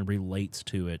it. Everyone relates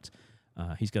to it.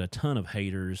 He's got a ton of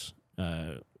haters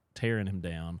tearing him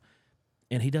down,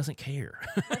 and he doesn't care.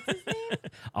 What's his name?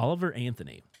 Oliver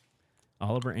Anthony.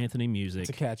 Oliver Anthony music. It's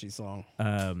a catchy song.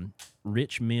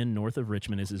 Rich Men North of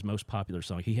Richmond is his most popular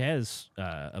song. He has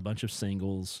a bunch of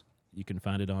singles. You can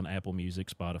find it on Apple Music,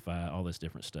 Spotify, all this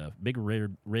different stuff. Big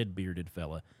red bearded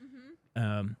fella.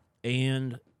 Mm-hmm.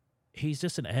 And he's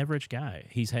just an average guy.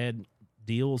 He's had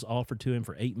deals offered to him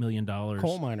for $8 million.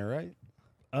 Coal miner,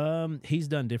 right? He's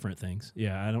done different things.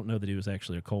 Yeah, I don't know that he was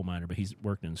actually a coal miner, but he's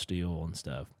worked in steel and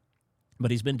stuff.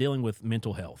 But he's been dealing with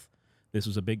mental health. This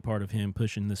was a big part of him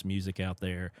pushing this music out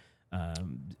there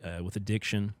with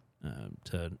addiction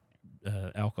to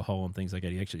alcohol and things like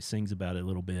that. He actually sings about it a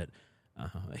little bit.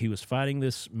 He was fighting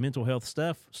this mental health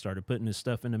stuff, started putting his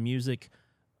stuff into music.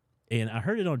 And I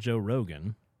heard it on Joe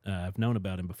Rogan. I've known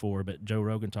about him before, but Joe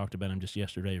Rogan talked about him just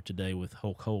yesterday or today with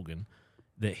Hulk Hogan,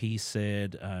 that he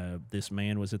said this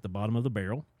man was at the bottom of the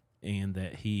barrel and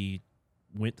that he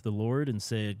went to the Lord and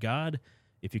said, God,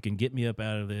 if you can get me up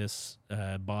out of this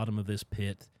bottom of this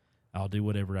pit, I'll do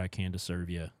whatever I can to serve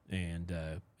you and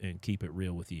keep it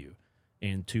real with you.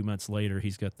 And 2 months later,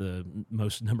 he's got the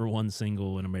most #1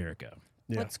 single in America.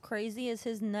 Yeah. What's crazy is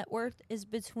his net worth is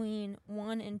between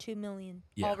 1 and 2 million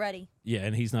Yeah. already. Yeah,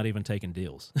 and he's not even taking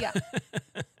deals. Yeah.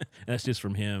 That's just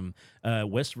from him.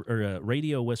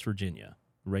 Radio West Virginia,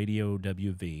 Radio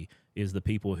WV, is the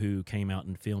people who came out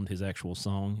and filmed his actual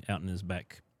song out in his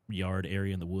backyard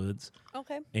area in the woods.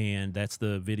 Okay. And that's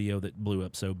the video that blew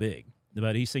up so big.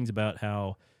 But he sings about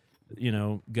how,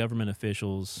 government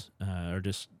officials are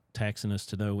just taxing us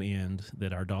to no end,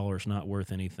 that our dollar's not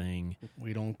worth anything.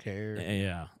 We don't care.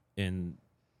 Yeah. And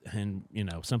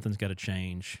something's got to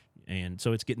change. And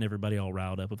so it's getting everybody all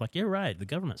riled up of like, you're right, the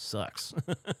government sucks.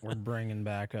 We're bringing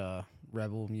back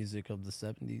rebel music of the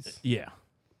 70s. Yeah.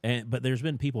 But there's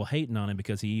been people hating on him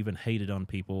because he even hated on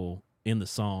people in the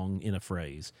song in a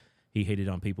phrase. He hated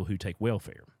on people who take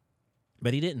welfare.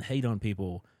 But he didn't hate on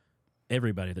people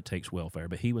everybody that takes welfare,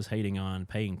 but he was hating on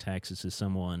paying taxes to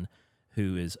someone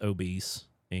who is obese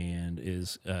and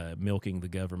is milking the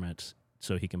government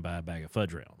so he can buy a bag of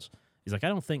fudge rounds. He's like, I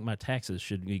don't think my taxes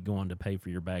should be going to pay for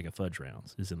your bag of fudge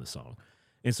rounds, is in the song.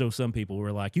 And so some people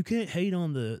were like, you can't hate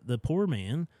on the poor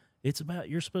man. It's about,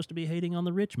 you're supposed to be hating on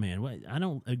the rich man. Well, I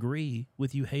don't agree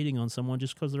with you hating on someone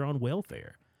just because they're on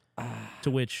welfare. To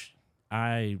which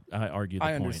I argue the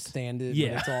I point. understand it, Yeah.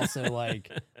 but it's also like,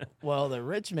 well, the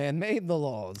rich man made the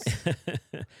laws.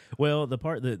 Well, the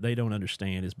part that they don't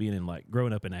understand is being in, like,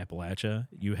 growing up in Appalachia,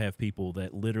 you have people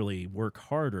that literally work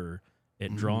harder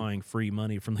at drawing free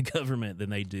money from the government than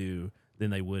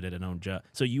they would at an own job.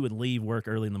 So you would leave work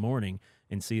early in the morning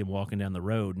and see them walking down the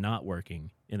road not working.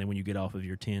 And then when you get off of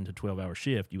your 10 to 12-hour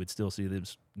shift, you would still see them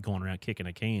going around kicking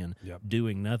a can,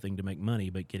 doing nothing to make money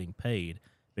but getting paid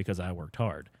because I worked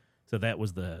hard. So that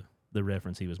was the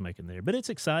reference he was making there. But it's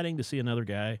exciting to see another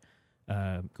guy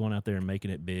going out there and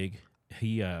making it big.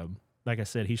 He, like I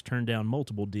said, he's turned down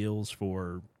multiple deals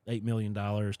for $8 million,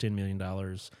 $10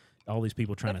 million, all these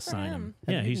people trying Good to for sign him.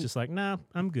 him. Yeah, he's just like, nah,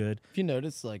 I'm good. If you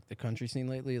notice, like, the country scene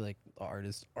lately, like, the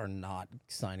artists are not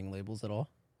signing labels at all.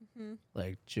 Mhm.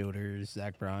 Like Joders,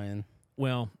 Zach Bryan.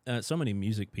 Well, so many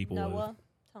music people. Noah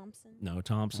Thompson. Noah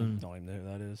Thompson. Don't even know who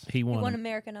that is. He He won. won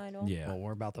American Idol. Yeah, Well,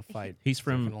 we're about to fight. He's so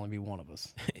from- it can only be one of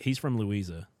us. he's from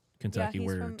Louisa, Kentucky, he's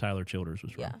where from- Tyler Childers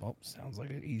was from. Yeah. Oh, sounds like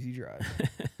an easy drive.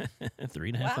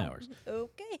 3.5 Wow. hours.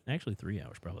 Okay. Actually, 3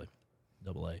 hours probably.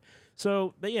 Double A.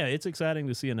 So, but yeah, it's exciting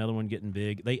to see another one getting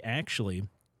big. They actually,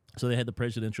 so they had the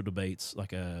presidential debates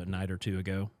like a night or two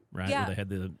ago, right? Yeah. Where they had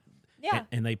the Yeah.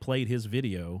 and they played his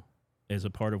video as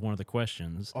a part of one of the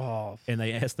questions. Oh, And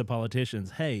they asked the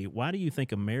politicians, hey, why do you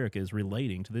think America is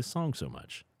relating to this song so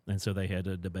much? And so they had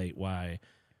to debate why,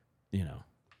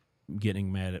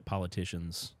 getting mad at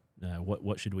politicians.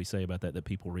 What should we say about that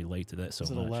people relate to that so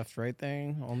is it much? a left-right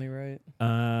thing? Only right?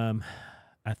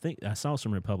 I think I saw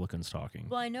some Republicans talking.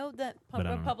 Well, I know that But I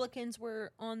don't know. Republicans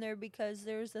were on there because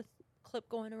there's a clip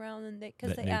going around and because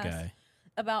That they new asked guy.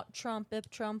 about Trump. If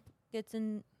Trump gets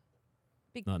in,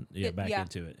 Back yeah.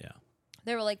 into it, yeah.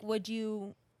 they were like, would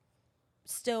you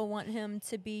still want him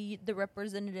to be the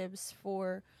representatives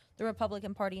for the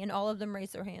Republican Party? And all of them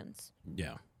raised their hands.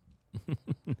 Yeah.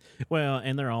 Well,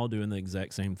 and they're all doing the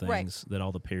exact same things Right. that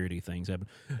all the parody things happen.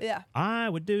 Yeah. I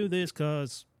would do this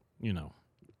because, Yeah.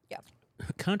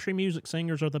 country music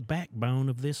singers are the backbone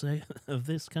of this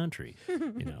country.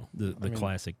 The mean-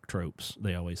 classic tropes.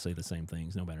 They always say the same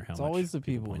things, no matter how It's much. always the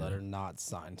people point that it are not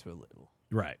signed to a label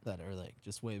right. that are like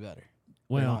just way better.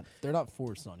 Well, they're not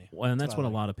forced on you. Well, and that's what a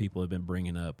I like. lot of people have been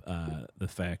bringing up. The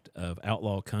fact of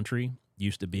outlaw country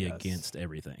used to be Yes. against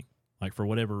everything. Like, for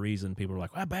whatever reason, people are like,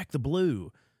 I back the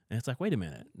blue. And it's like, wait a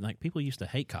minute. Like, people used to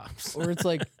hate cops. Or it's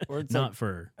like, Not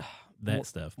for that Mor-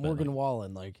 stuff. but, Morgan like,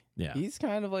 Wallen, like yeah. he's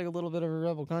kind of like a little bit of a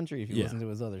rebel country if you Yeah. listen to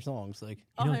his other songs. Like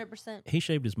You know, 100%. He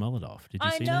shaved his mullet off. Did you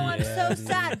I see know, that? I'm Yeah, so dude.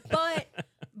 sad,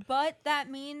 but that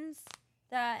means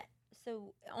that,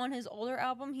 so on his older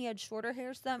album he had shorter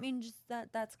hair, so that means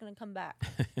that's gonna come back.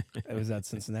 it was that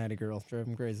Cincinnati girl drove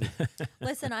him crazy.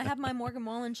 Listen, I have my Morgan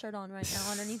Wallen shirt on right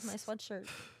now underneath my sweatshirt.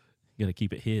 You got to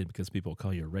keep it hid because people will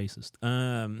call you a racist.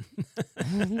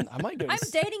 I might go. I'm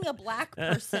dating a black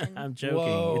person. I'm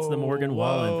joking. It's the Morgan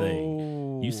Wallen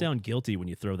thing. You sound guilty when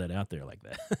you throw that out there like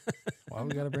that. Why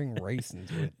we gotta bring race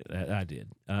into it? I did.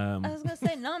 I was gonna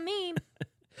say, not me.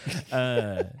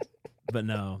 But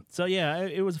no. So yeah,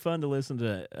 it was fun to listen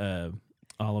to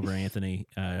Oliver Anthony.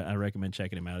 I recommend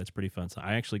checking him out. It's pretty fun. So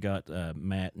I actually got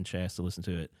Matt and Chas to listen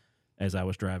to it as I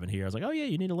was driving here. I was like, oh yeah,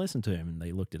 you need to listen to him, and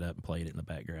they looked it up and played it in the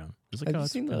background. I was like, Have oh, you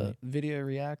it's seen really- the video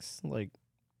reacts? Like,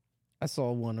 I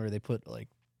saw one where they put like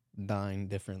 9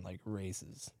 different like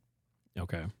races,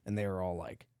 Okay. and they were all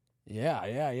like,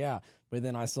 yeah. But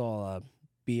then I saw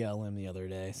BLM the other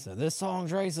day, so this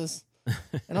song's racist,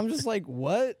 and I'm just like,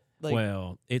 what? Like,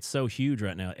 Well, it's so huge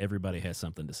right now. Everybody has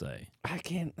something to say I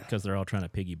can't. because they're all trying to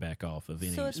piggyback off of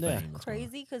any So it's fame. Yeah. that's going on.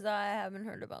 Crazy because I haven't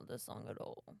heard about this song at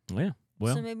all. Yeah.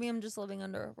 Well, So maybe I'm just living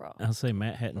under a rock. I'll say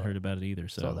Matt hadn't heard about it either.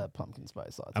 Saw So that pumpkin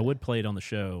spice latte. I would play it on the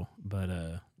show, but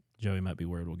Joey might be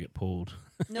worried we'll get pulled.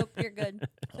 Nope, you're good.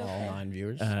 It's all okay. 9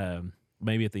 viewers.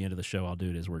 Maybe at the end of the show I'll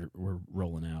do it as we're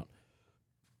rolling out.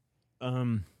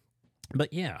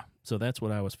 But yeah, so that's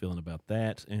what I was feeling about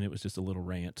that, and it was just a little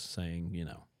rant saying,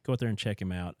 go out there and check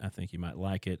him out. I think you might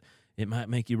like it. It might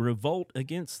make you revolt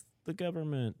against the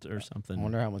government or I something.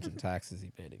 wonder how much in taxes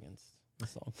he paid against the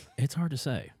song. It's hard to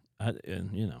say.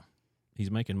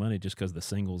 He's making money just because the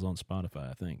singles on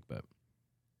Spotify, I think,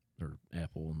 or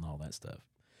Apple and all that stuff.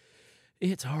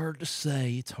 It's hard to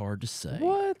say. It's hard to say.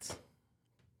 What?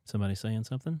 Somebody saying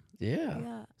something? Yeah.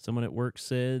 Yeah. Someone at work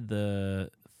said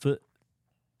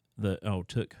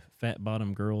took Fat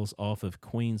Bottom Girls off of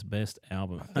Queen's best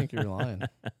album. I think you're lying.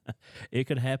 It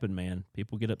could happen, man.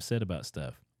 People get upset about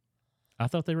stuff. I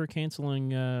thought they were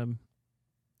canceling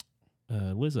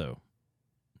Lizzo.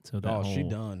 So that she whole-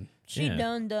 done. She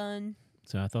Yeah. done.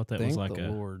 So I thought that Thank was like the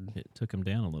Lord. it took him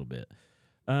down a little bit.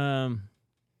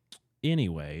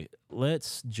 Anyway,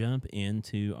 let's jump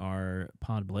into our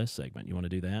Pod Bless segment. You want to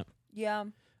do that? Yeah.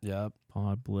 Yep.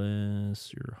 Pod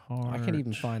Bless Your Heart. I can't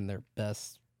even find their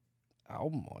best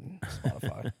album on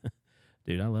Spotify.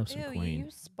 Dude, I love some Ew, you Queen.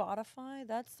 use Spotify?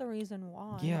 That's the reason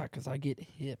why. Yeah, because I get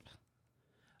hip.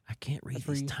 I can't read That's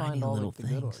where these you tiny find all little like, the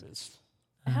good things. artists.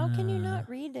 How can you Uh, not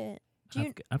read it? Do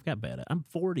you, I've got bad. I'm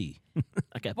 40.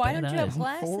 I got why bad don't you have eyes.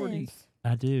 glasses? 40.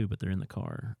 I do, but they're in the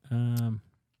car.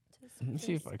 Let me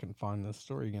see if I can find this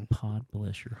story again. Pod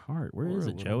Bless Your Heart. Where Or is a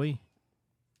it, little- Joey?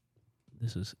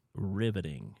 This is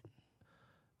riveting.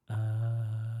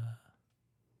 And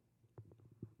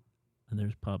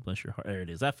there's Pod Bless Your Heart. There it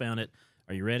is. I found it.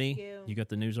 Are you ready? Thank you. You got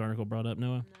the news article brought up,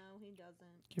 Noah? No, he doesn't.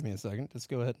 Give me a second. Just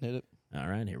go ahead and hit it. All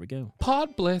right, here we go.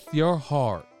 Pod bless your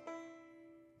heart.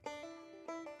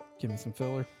 Give me some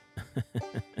filler.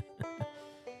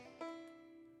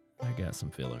 I got some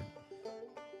filler.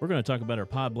 We're going to talk about our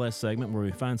Pod Bless segment where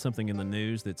we find something in the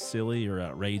news that's silly or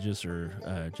outrageous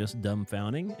or just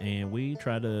dumbfounding, and we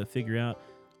try to figure out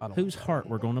I don't whose want that heart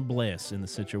one. we're going to bless in the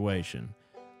situation.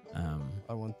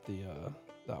 I want the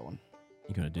that one.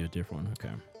 You're going to do a different one?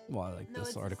 Okay. Well, I like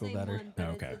this article better.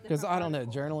 Okay. Because I don't know,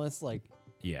 journalists like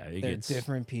Yeah, it they're gets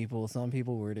different people. Some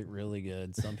people word it really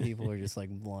good. Some people are just like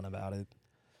blunt about it.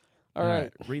 All All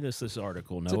right. right. Read us this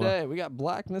article, Noah. Today we got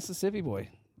black Mississippi boy,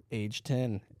 age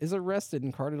 10, is arrested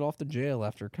and carted off to jail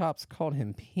after cops caught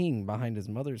him peeing behind his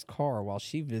mother's car while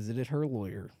she visited her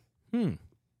lawyer. Okay.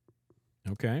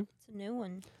 It's a new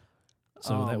one.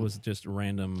 So that was just a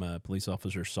random police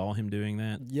officer saw him doing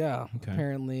that? Yeah. Okay.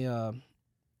 Apparently,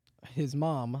 his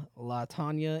mom,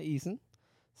 LaTanya Eason,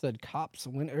 said cops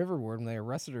went overboard when they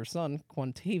arrested her son,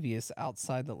 Quantavius,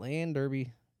 outside the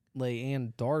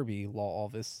Leanne Darby law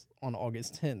office on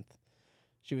August 10th.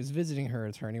 She was visiting her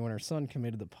attorney when her son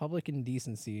committed the public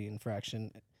indecency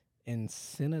infraction in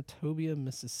Senatobia,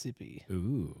 Mississippi.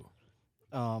 Ooh.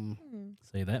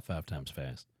 Say that 5 times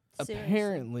fast.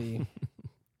 Seriously.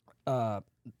 Apparently,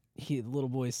 the little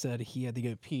boy said he had to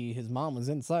go pee. His mom was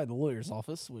inside the lawyer's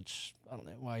office, which I don't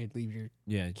know why you'd leave your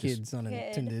Yeah. Just, kids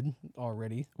unattended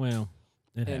already. well,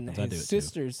 it And happens. I do his it too.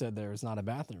 sister said there was not a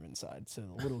bathroom inside, so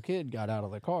the little kid got out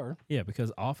of the car. Yeah,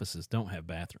 because offices don't have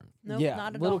bathrooms. Nope, yeah,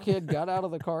 not at little all. kid got out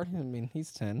of the car. I mean,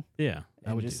 he's 10, Yeah, I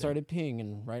and would just do started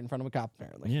peeing right in front of a cop. that.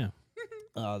 Apparently, Yeah.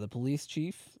 the police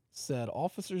chief said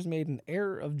officers made an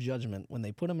error of judgment when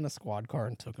they put him in a squad car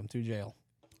and took him to jail.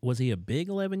 Was he a big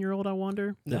 11-year-old, I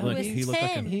wonder? No, That he he was looked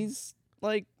like 10. a, He's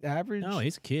like average. No,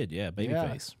 he's a kid. Yeah, baby Yeah.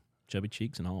 face. Chubby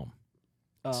cheeks and all.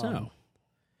 um, So,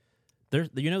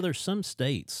 there's some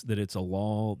states that it's a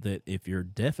law that if you're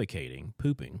defecating,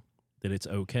 pooping, that it's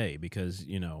okay because,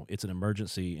 it's an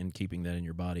emergency and keeping that in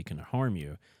your body can harm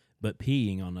you. But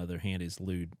peeing, on the other hand, is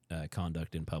lewd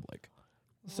conduct in public.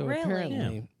 So Really?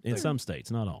 apparently, Yeah, in some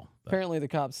states, not all. But apparently the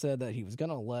cops said that he was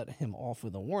going to let him off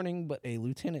with a warning, but a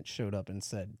lieutenant showed up and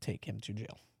said, take him to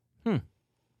jail. well,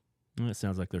 it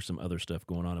sounds like there's some other stuff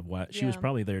going on of why she was Yeah.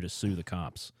 probably there to sue the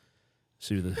cops,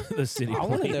 sue the city I police.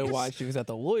 want to know why she was at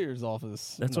the lawyer's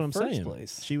office. That's in what the I'm first saying.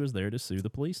 Place. She was there to sue the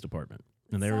police department.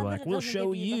 And they were Sad that like, it we'll doesn't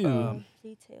show give you. the Um,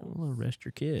 details. We'll arrest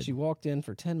your kid. She walked in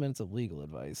for 10 minutes of legal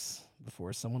advice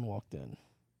before someone walked in.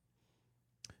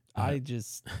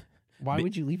 Why Be-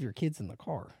 would you leave your kids in the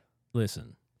car?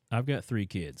 Listen, I've got 3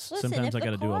 kids. Listen, Sometimes if I the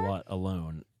got to do a car- lot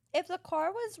alone If the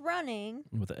car was running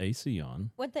with the AC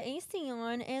on. with the AC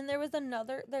on and there was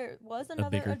another A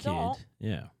bigger adult kid.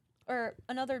 Yeah. or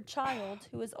another child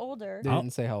who was older. They I'll-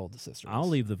 didn't say how old the sister was. I'll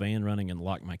leave the van running and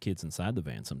lock my kids inside the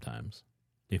van sometimes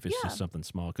if it's Yeah. just something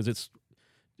small. Because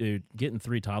dude, getting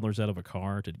 3 toddlers out of a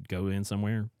car to go in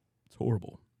somewhere, it's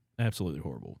horrible. Absolutely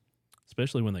horrible.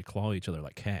 Especially when they claw each other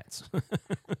like cats.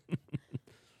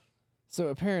 So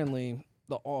apparently,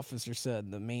 the officer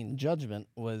said the main judgment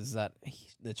was that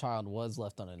the child was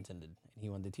left unattended, and he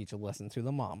wanted to teach a lesson to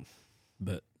the mom.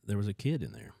 But there was a kid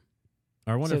in there.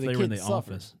 Or I wonder So if they were in kid the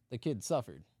suffered. office. The kid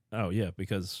suffered Oh, yeah,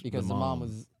 because because the mom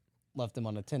was left him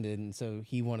unattended, and so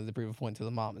he wanted to prove a point to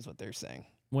the mom, is what they're saying.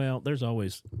 Well, there's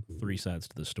always 3 sides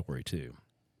to the story, too.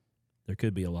 There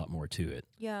could be a lot more to it.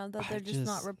 Yeah, that I they're just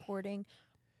not just- reporting.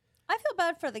 I feel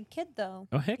bad for the kid though.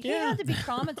 Oh, heck He yeah. had to be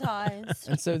traumatized.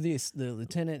 And so the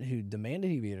lieutenant who demanded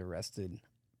he be arrested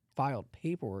filed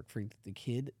paperwork for the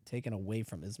kid taken away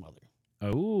from his mother.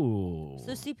 Oh.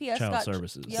 So CPS Child got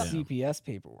services. Yep. Yeah. CPS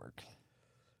paperwork.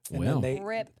 And Well. then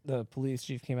Rip. the police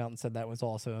chief came out and said that was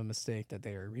also a mistake that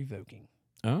they are revoking.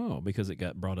 Oh, because it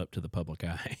got brought up to the public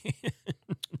eye.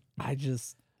 I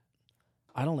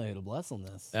don't know who to bless on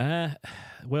this.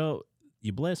 Well,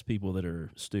 you bless people that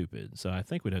are stupid. So I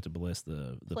think we'd have to bless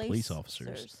the police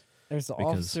officers. There's the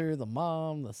because- officer, the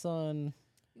mom, the son.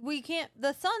 We can't.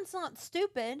 The son's not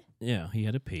stupid. Yeah, he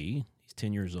had to pee. He's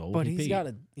 10 years old. But he he's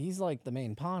peed. he's like the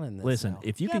main pawn in this. Listen, now.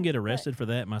 if you Yeah, can get but- arrested for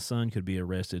that, my son could be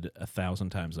arrested 1,000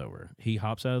 times over. He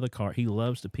hops out of the car. He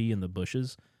loves to pee in the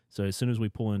bushes. So as soon as we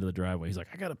pull into the driveway, he's like,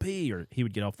 I got to pee. Or he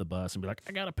would get off the bus and be like,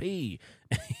 I got to pee.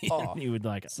 Oh, he would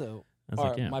like, So I was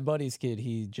like, yeah. my buddy's kid,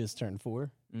 he just turned 4.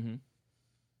 Mm-hmm.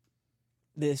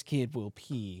 This kid will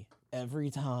pee every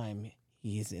time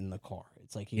he's in the car.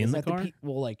 It's like he In goes the at the car? pee.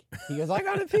 Well, like he goes, I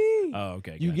gotta pee. Oh,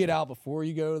 okay. You gotcha. get out before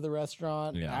you go to the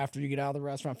restaurant. Yeah. After you get out of the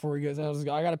restaurant, before he goes,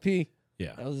 I gotta pee.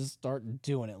 Yeah. I'll just start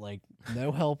doing it. Like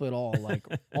no help at all. Like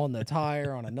on the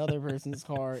tire on another person's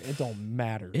car. It don't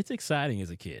matter. It's exciting as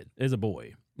a kid, as a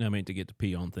boy. I mean, to get to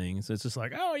pee on things. It's just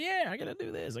like, oh, yeah, I got to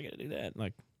do this. I got to do that.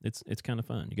 Like, it's kind of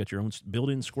fun. You got your own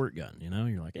built-in squirt gun, you know?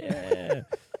 You're like, yeah.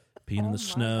 Peeing in Oh the my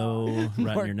snow, writing your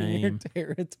Marking name.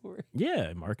 territory.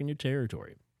 Yeah, marking your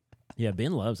territory. Yeah,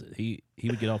 Ben loves it. He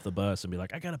would get off the bus and be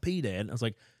like, I got to pee, Dad. And I was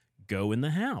like, go in the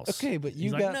house. Okay, but He's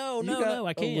you like, got no, you no, got no,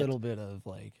 I can't. A little bit of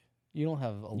like you don't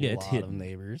have a Yeah, it's lot of hidden.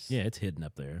 neighbors. Yeah, it's hidden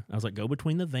up there. I was like, go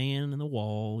between the van and the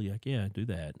wall. You're like, yeah, do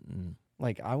that. And,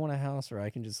 Like I want a house where I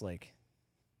can just like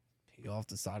pee off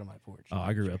the side of my porch. oh,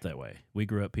 I grew up that way. We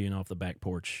grew up peeing off the back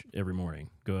porch every morning.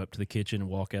 Go up to the kitchen and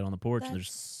walk out on the porch. And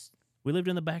we lived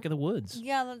in the back of the woods.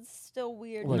 Yeah, that's still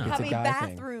weird. Look, you it's have a a guy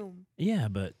thing. bathroom. Yeah,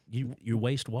 but you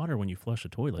waste water when you flush a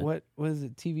toilet. What was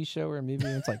it? TV show or movie?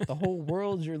 It's like the whole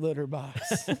world's your litter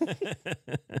box.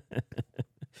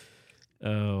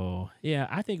 Oh, yeah.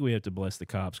 I think we have to bless the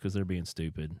cops because they're being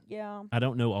stupid. Yeah. I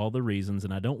don't know all the reasons,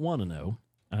 and I don't want to know.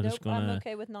 I'm Nope, just gonna I'm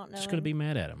okay with not knowing. just gonna be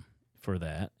mad at them for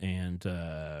that. And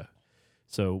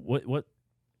so what?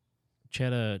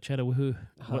 Chattahoochee.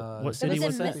 What It city was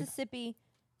was in that? Mississippi,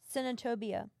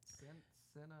 Senatobia. It's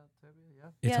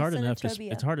Yeah, hard enough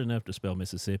Senatobia. it's hard enough to spell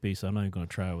Mississippi, so I'm not even going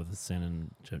to try with the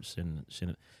sin.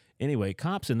 Anyway,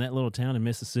 cops in that little town in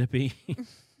Mississippi.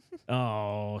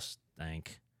 Oh,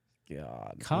 stank.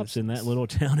 God, Cops in that little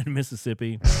town in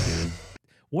Mississippi.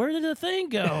 Where did the thing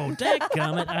go?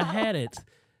 Dadgummit, I had it.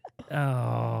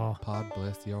 Oh, Pod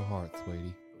bless your heart,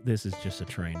 sweetie. this is just a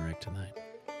train wreck tonight.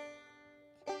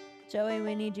 Joey,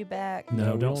 we need you back.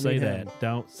 No, we don't say need that. him.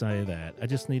 Don't say that. I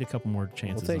just need a couple more We'll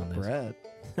chances take on this. Brett.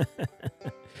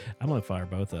 I'm going to fire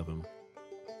both of them.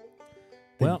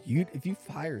 Then Well- if you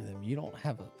fire them, you don't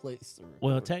have a place to record.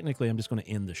 Well, technically, I'm just going to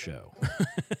end the show.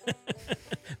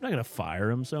 I'm not going to fire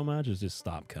them so much as just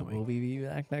stop coming. We'll be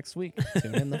back next week.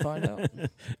 Tune in to find out.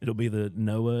 It'll be the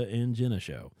Noah and Jenna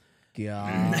show.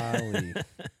 Golly.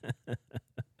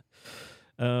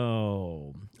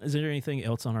 Oh, is there anything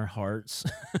else on our hearts?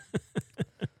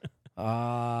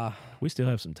 We still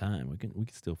have some time. We can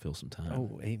still fill some time.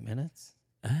 8 minutes?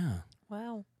 Ah.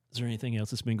 Wow. Is there anything else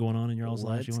that's been going on in your all's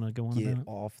lives you Let's want to go on Get about?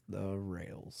 off the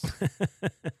rails.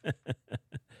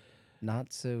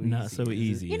 Not so easy. Not so is it?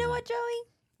 easy. You know is what, it?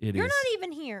 Joey? It You're is- not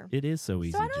even here. It is so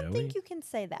easy, so I don't Joey. think you can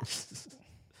say that.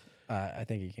 I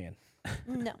think you can.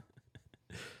 No.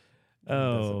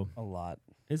 Oh, A lot.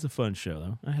 it's a fun show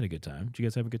though. I had a good time. Did you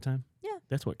guys have a good time? Yeah.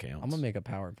 That's what counts. I'm going to make a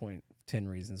PowerPoint 10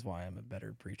 reasons why I'm a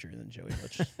better preacher than Joey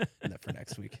Butch for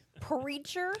next week.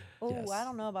 Preacher? Oh, Yes. I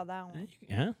don't know about that one.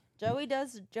 Yeah. Joey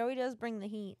does bring the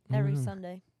heat every Mhm.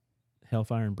 Sunday.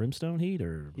 Hellfire and Brimstone heat,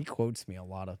 or He quotes me a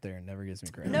lot up there and never gives me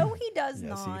credit. No, he does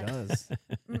yes, not. he does.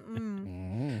 Mm-mm.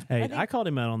 Mhm. hey, I I, think- called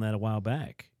him out on that a while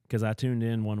back because I tuned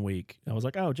in one week. I was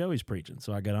like, "Oh, Joey's preaching,"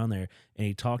 so I got on there and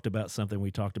he talked about something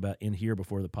we talked about in here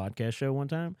before the podcast show one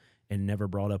time, and never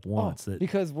brought up once that.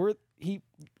 Because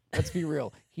let's be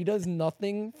real. He does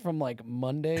nothing from like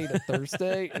Monday to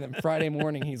Thursday, and then Friday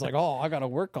morning he's like, "Oh, I got to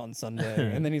work on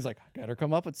Sunday," and then he's like, "I got to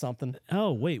come up with something."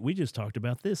 Oh, wait, we just talked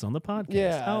about this on the podcast.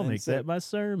 Yeah, I'll and make so- that my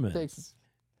sermon. Takes-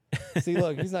 See,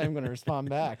 look, he's not even going to respond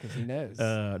back because he knows.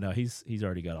 No, he's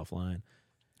already got offline.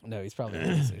 No, he's probably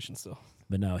in the station still.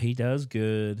 But no, he does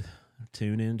good.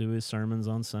 Tune into his sermons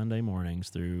on Sunday mornings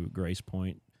through Grace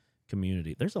Point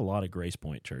Community. There's a lot of Grace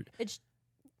Point church. It's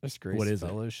There's Grace What is it?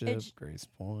 Fellowship, It's- Grace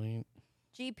Point.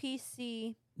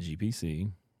 GPC.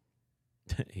 GPC.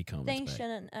 He comes Thanks, back.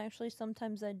 Shannon. Actually,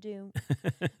 sometimes I do.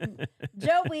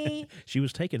 Joey. She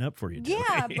was taking up for you, Joey.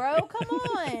 Yeah, bro. Come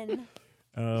on.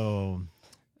 Oh,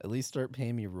 At least start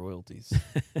paying me royalties.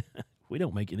 we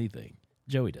don't make anything.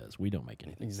 Joey does. We don't make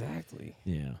anything. Exactly.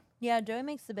 Yeah. Yeah, Joey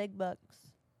makes the big bucks.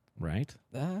 right?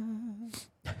 Ah.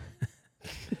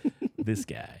 This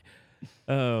guy.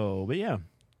 Oh, but yeah,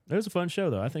 it was a fun show,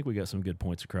 though. I think we got some good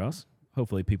points across.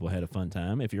 Hopefully, people had a fun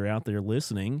time. If you're out there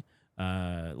listening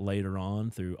later on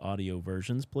through audio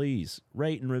versions, please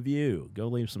rate and review. Go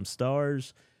leave some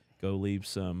stars. Go leave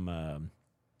some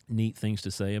neat things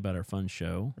to say about our fun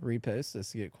show. Repost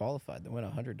this to get qualified to win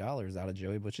 $100 out of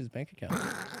Joey Butch's bank account.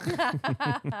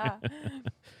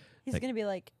 He's going to be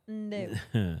like, no.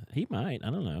 He might. I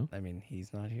don't know. I mean,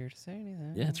 he's not here to say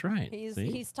anything. Yeah, that's right.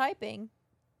 See? He's typing.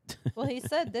 Well, he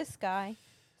said this guy,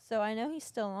 so I know he's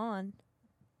still on.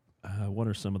 What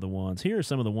are some of the ones? Here are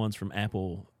some of the ones from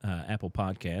Apple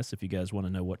Podcasts. If you guys want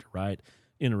to know what to write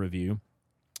in a review,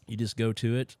 you just go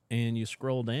to it and you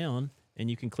scroll down and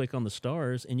you can click on the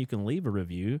stars and you can leave a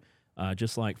review,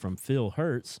 just like from Phil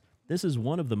Hertz. This is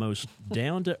one of the most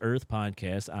down-to-earth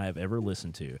podcasts I have ever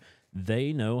listened to.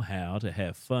 They know how to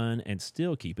have fun and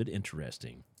still keep it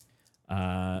interesting.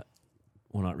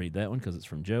 Will not read that one because it's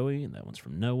from Joey, and that one's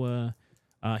from Noah.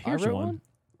 Here's wrote one. one?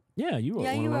 Yeah, you wrote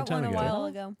one a long wrote time one a ago. while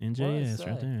ago. NJS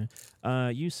right say?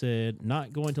 there. You said,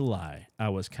 not going to lie, I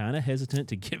was kind of hesitant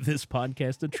to give this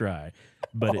podcast a try,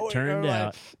 but Oh, it turned never mind.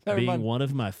 out Never being mind. one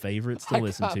of my favorites to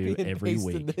listen copied to and every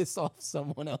pasted week. this off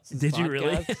someone else's Did you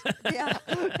really? podcast. Yeah.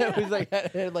 It was like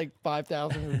it had like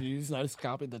 5,000 reviews, and I just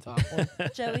copied the top one.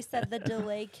 Joey said the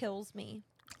delay kills me.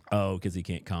 Oh, because he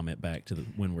can't comment back to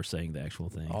when we're saying the actual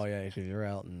thing. Oh yeah, because you're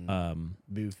out in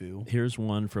Boo-foo. Here's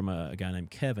one from a guy named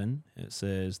Kevin. It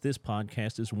says, this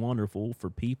podcast is wonderful for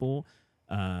people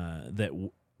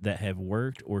that have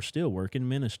worked or still work in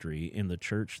ministry in the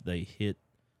church. They hit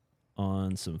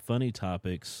on some funny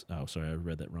topics. Oh, sorry, I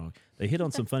read that wrong. They hit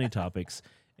on some funny topics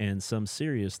and some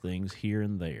serious things here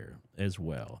and there as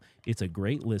well. It's a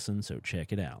great listen, so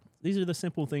check it out. These are the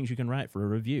simple things you can write for a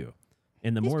review.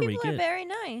 And the These more we people are get, very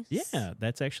nice. yeah,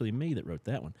 that's actually me that wrote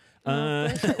that one. Oh,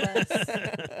 of course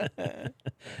it was.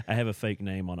 I have a fake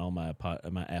name on all my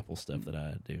my Apple stuff that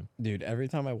I do. Dude, every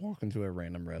time I walk into a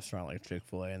random restaurant like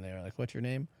Chick-fil-A and they're like, what's your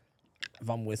name? If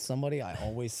I'm with somebody, I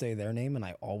always say their name and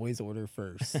I always order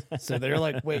first. So they're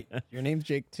like, wait, your name's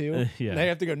Jake too? Yeah. They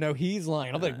have to go, no, he's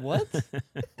lying. I'm like, what?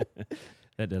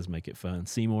 That does make it fun.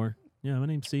 Seymour. Yeah, my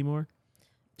name's Seymour.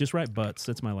 Just write Butts.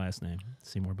 That's my last name.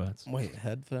 Seymour Butts. Wait,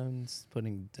 headphones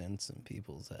putting dents in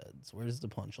people's heads. Where's the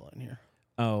punchline here?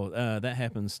 Oh, that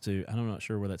happens to, I'm not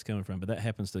sure where that's coming from, but that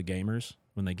happens to gamers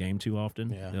when they game too often.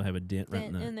 Yeah. They'll have a dent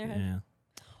right Dent in their head.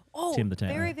 Yeah. Oh, Tim the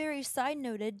Tanner. very, very side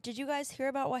noted. Did you guys hear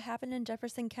about what happened in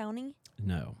Jefferson County?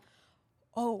 No.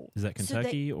 Oh. Is that so they-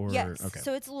 Kentucky or? Yes. Okay.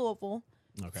 So it's Louisville.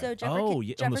 Okay. So oh, on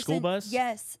the school Jefferson- bus?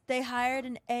 Yes. They hired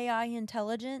an AI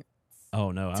intelligence.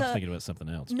 Oh, no. I was to- thinking about something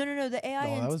else. No. The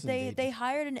AI, No, that was they Indeed.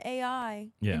 hired an AI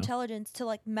Yeah. intelligence to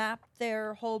like map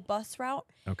their whole bus route.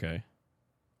 Okay.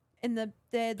 And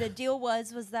the deal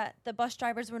was that the bus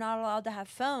drivers were not allowed to have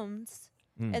phones.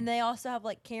 Mm. And they also have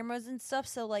like cameras and stuff.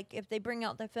 So like if they bring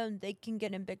out their phone, they can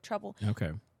get in big trouble.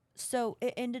 Okay. So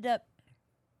it ended up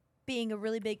being a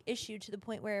really big issue to the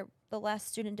point where the last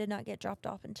student did not get dropped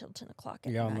off until 10 o'clock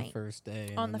at Yeah, on the night. first day.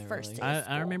 and On then the they were first like, day. I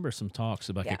school. remember some talks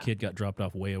about Yeah. a kid got dropped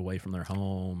off way away from their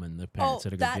home and the parents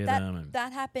had to go get them. And,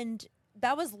 that happened.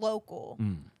 That was local.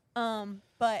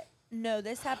 But no,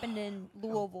 this happened in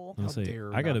Louisville. Let's How see.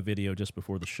 dare I got not- a video just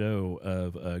before the show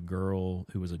of a girl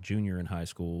who was a junior in high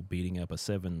school beating up a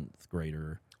 7th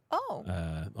grader Oh,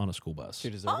 on a school bus. She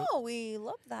deserved it. oh, we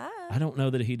love that. I don't know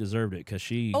that he deserved it because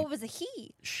Oh, it was a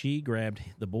he. she grabbed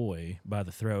the boy by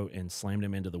the throat and slammed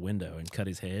him into the window and cut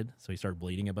his head, so he started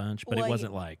bleeding a bunch. But it Wait.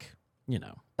 wasn't like,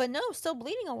 But no, still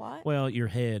bleeding a lot. well, your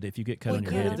head. If you get cut Well, on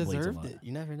your yeah. head, Could it have bleeds a deserved lot. it.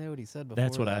 You never know what he said before.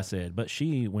 That's what I that. said. But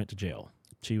she went to jail.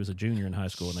 She was a junior in high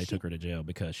school, and they took her to jail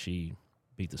because she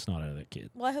beat the snot out of that kid.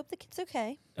 Well, I hope the kid's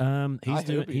okay. He's I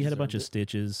doing. hope he He had a bunch of deserved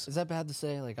stitches. Is that bad to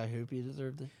say? Like, I hope he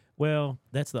deserved it. Well,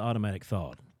 that's the automatic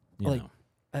thought. You Like, know.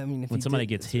 I mean, if When he somebody did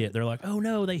gets deserve hit, they're like, "Oh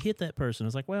no, they hit that person."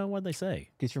 It's like, well, what'd they say?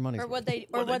 get your money. Or what they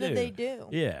What'd what they did they do?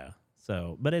 Yeah.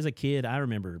 So, but as a kid, I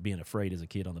remember being afraid as a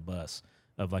kid on the bus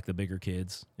of like the bigger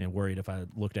kids and worried if I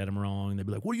looked at them wrong, they'd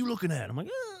be like, "What are you looking at?" I'm like,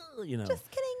 you know,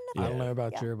 Just kidding. Yeah. I don't know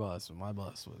about Yeah. your bus, but my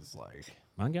bus was like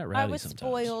mine got rowdy I was sometimes.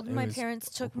 spoiled. It My was parents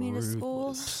took me to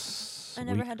school. I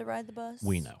never had to ride the bus.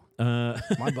 We know.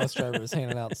 my bus driver was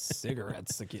handing out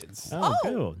cigarettes to kids. Oh, Oh.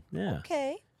 cool. Yeah.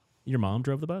 Okay. Your mom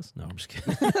drove the bus? No, I'm just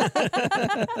kidding.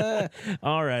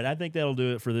 All right. I think that'll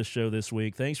do it for this show this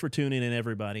week. Thanks for tuning in,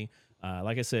 everybody.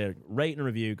 Like I said, rate and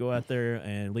review. Go out there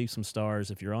and leave some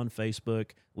stars. If you're on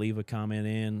Facebook, leave a comment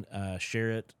in.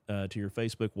 Share it to your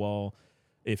Facebook wall.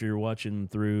 If you're watching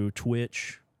through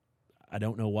Twitch, I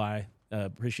don't know why.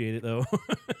 Appreciate it, though.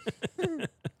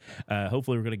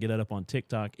 Hopefully, we're going to get that up on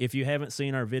TikTok. If you haven't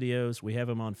seen our videos, we have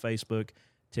them on Facebook,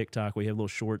 TikTok. We have little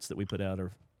shorts that we put out,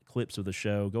 or clips of the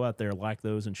show. Go out there, like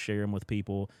those, and share them with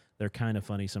people. They're kind of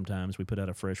funny sometimes. We put out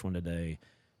a fresh one today.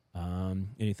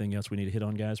 Anything else we need to hit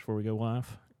on, guys, before we go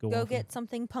live? Go get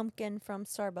something pumpkin from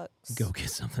Starbucks. Go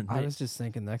get something. I was just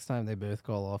thinking next time they both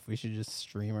call off, we should just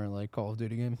stream our like Call of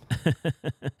Duty game.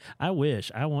 I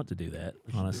wish. I want to do that,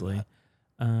 honestly.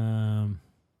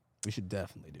 We should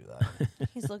definitely do that.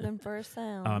 He's looking for a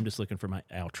sound. I'm just looking for my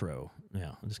outro.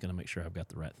 Yeah, I'm just going to make sure I've got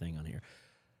the right thing on here.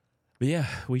 But yeah,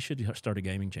 we should start a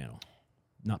gaming channel.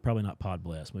 Probably not Pod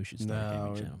Bless. We should start a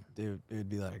gaming channel. Dude, it would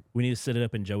be like We need to set it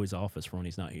up in Joey's office for when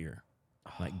he's not here.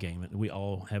 Like gaming. We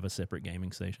all have a separate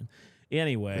gaming station.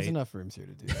 Anyway. there's enough rooms here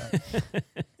to do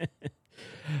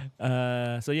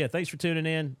that. So yeah, thanks for tuning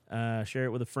in. Share it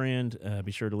with a friend.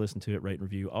 Be sure to listen to it, rate and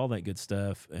review, all that good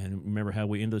stuff. And remember how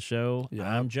we end the show. Yeah.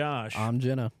 I'm Josh. I'm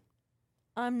Jenna.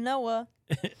 I'm Noah.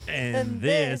 and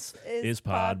this is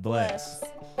Pod Bless.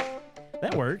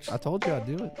 That works. I told you I'd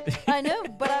do it. I know,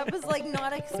 but I was like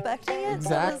not expecting it. Exactly.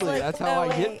 So I was like, That's how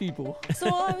no I get way. people. So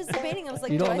while I was debating, I was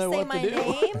like, You do don't I know say what my to do.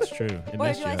 name That's true. It or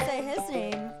messed do you I up. say his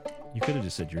name? You could have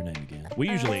just said your name again. We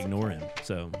usually ignore him.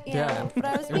 So Yeah, but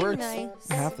I was It being works nice.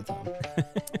 half the time.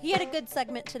 He had a good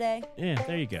segment today. yeah,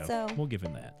 there you go. So- We'll give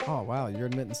him that. Oh wow, you're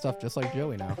admitting stuff just like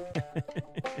Joey now.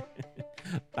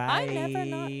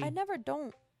 Bye. I never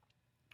don't.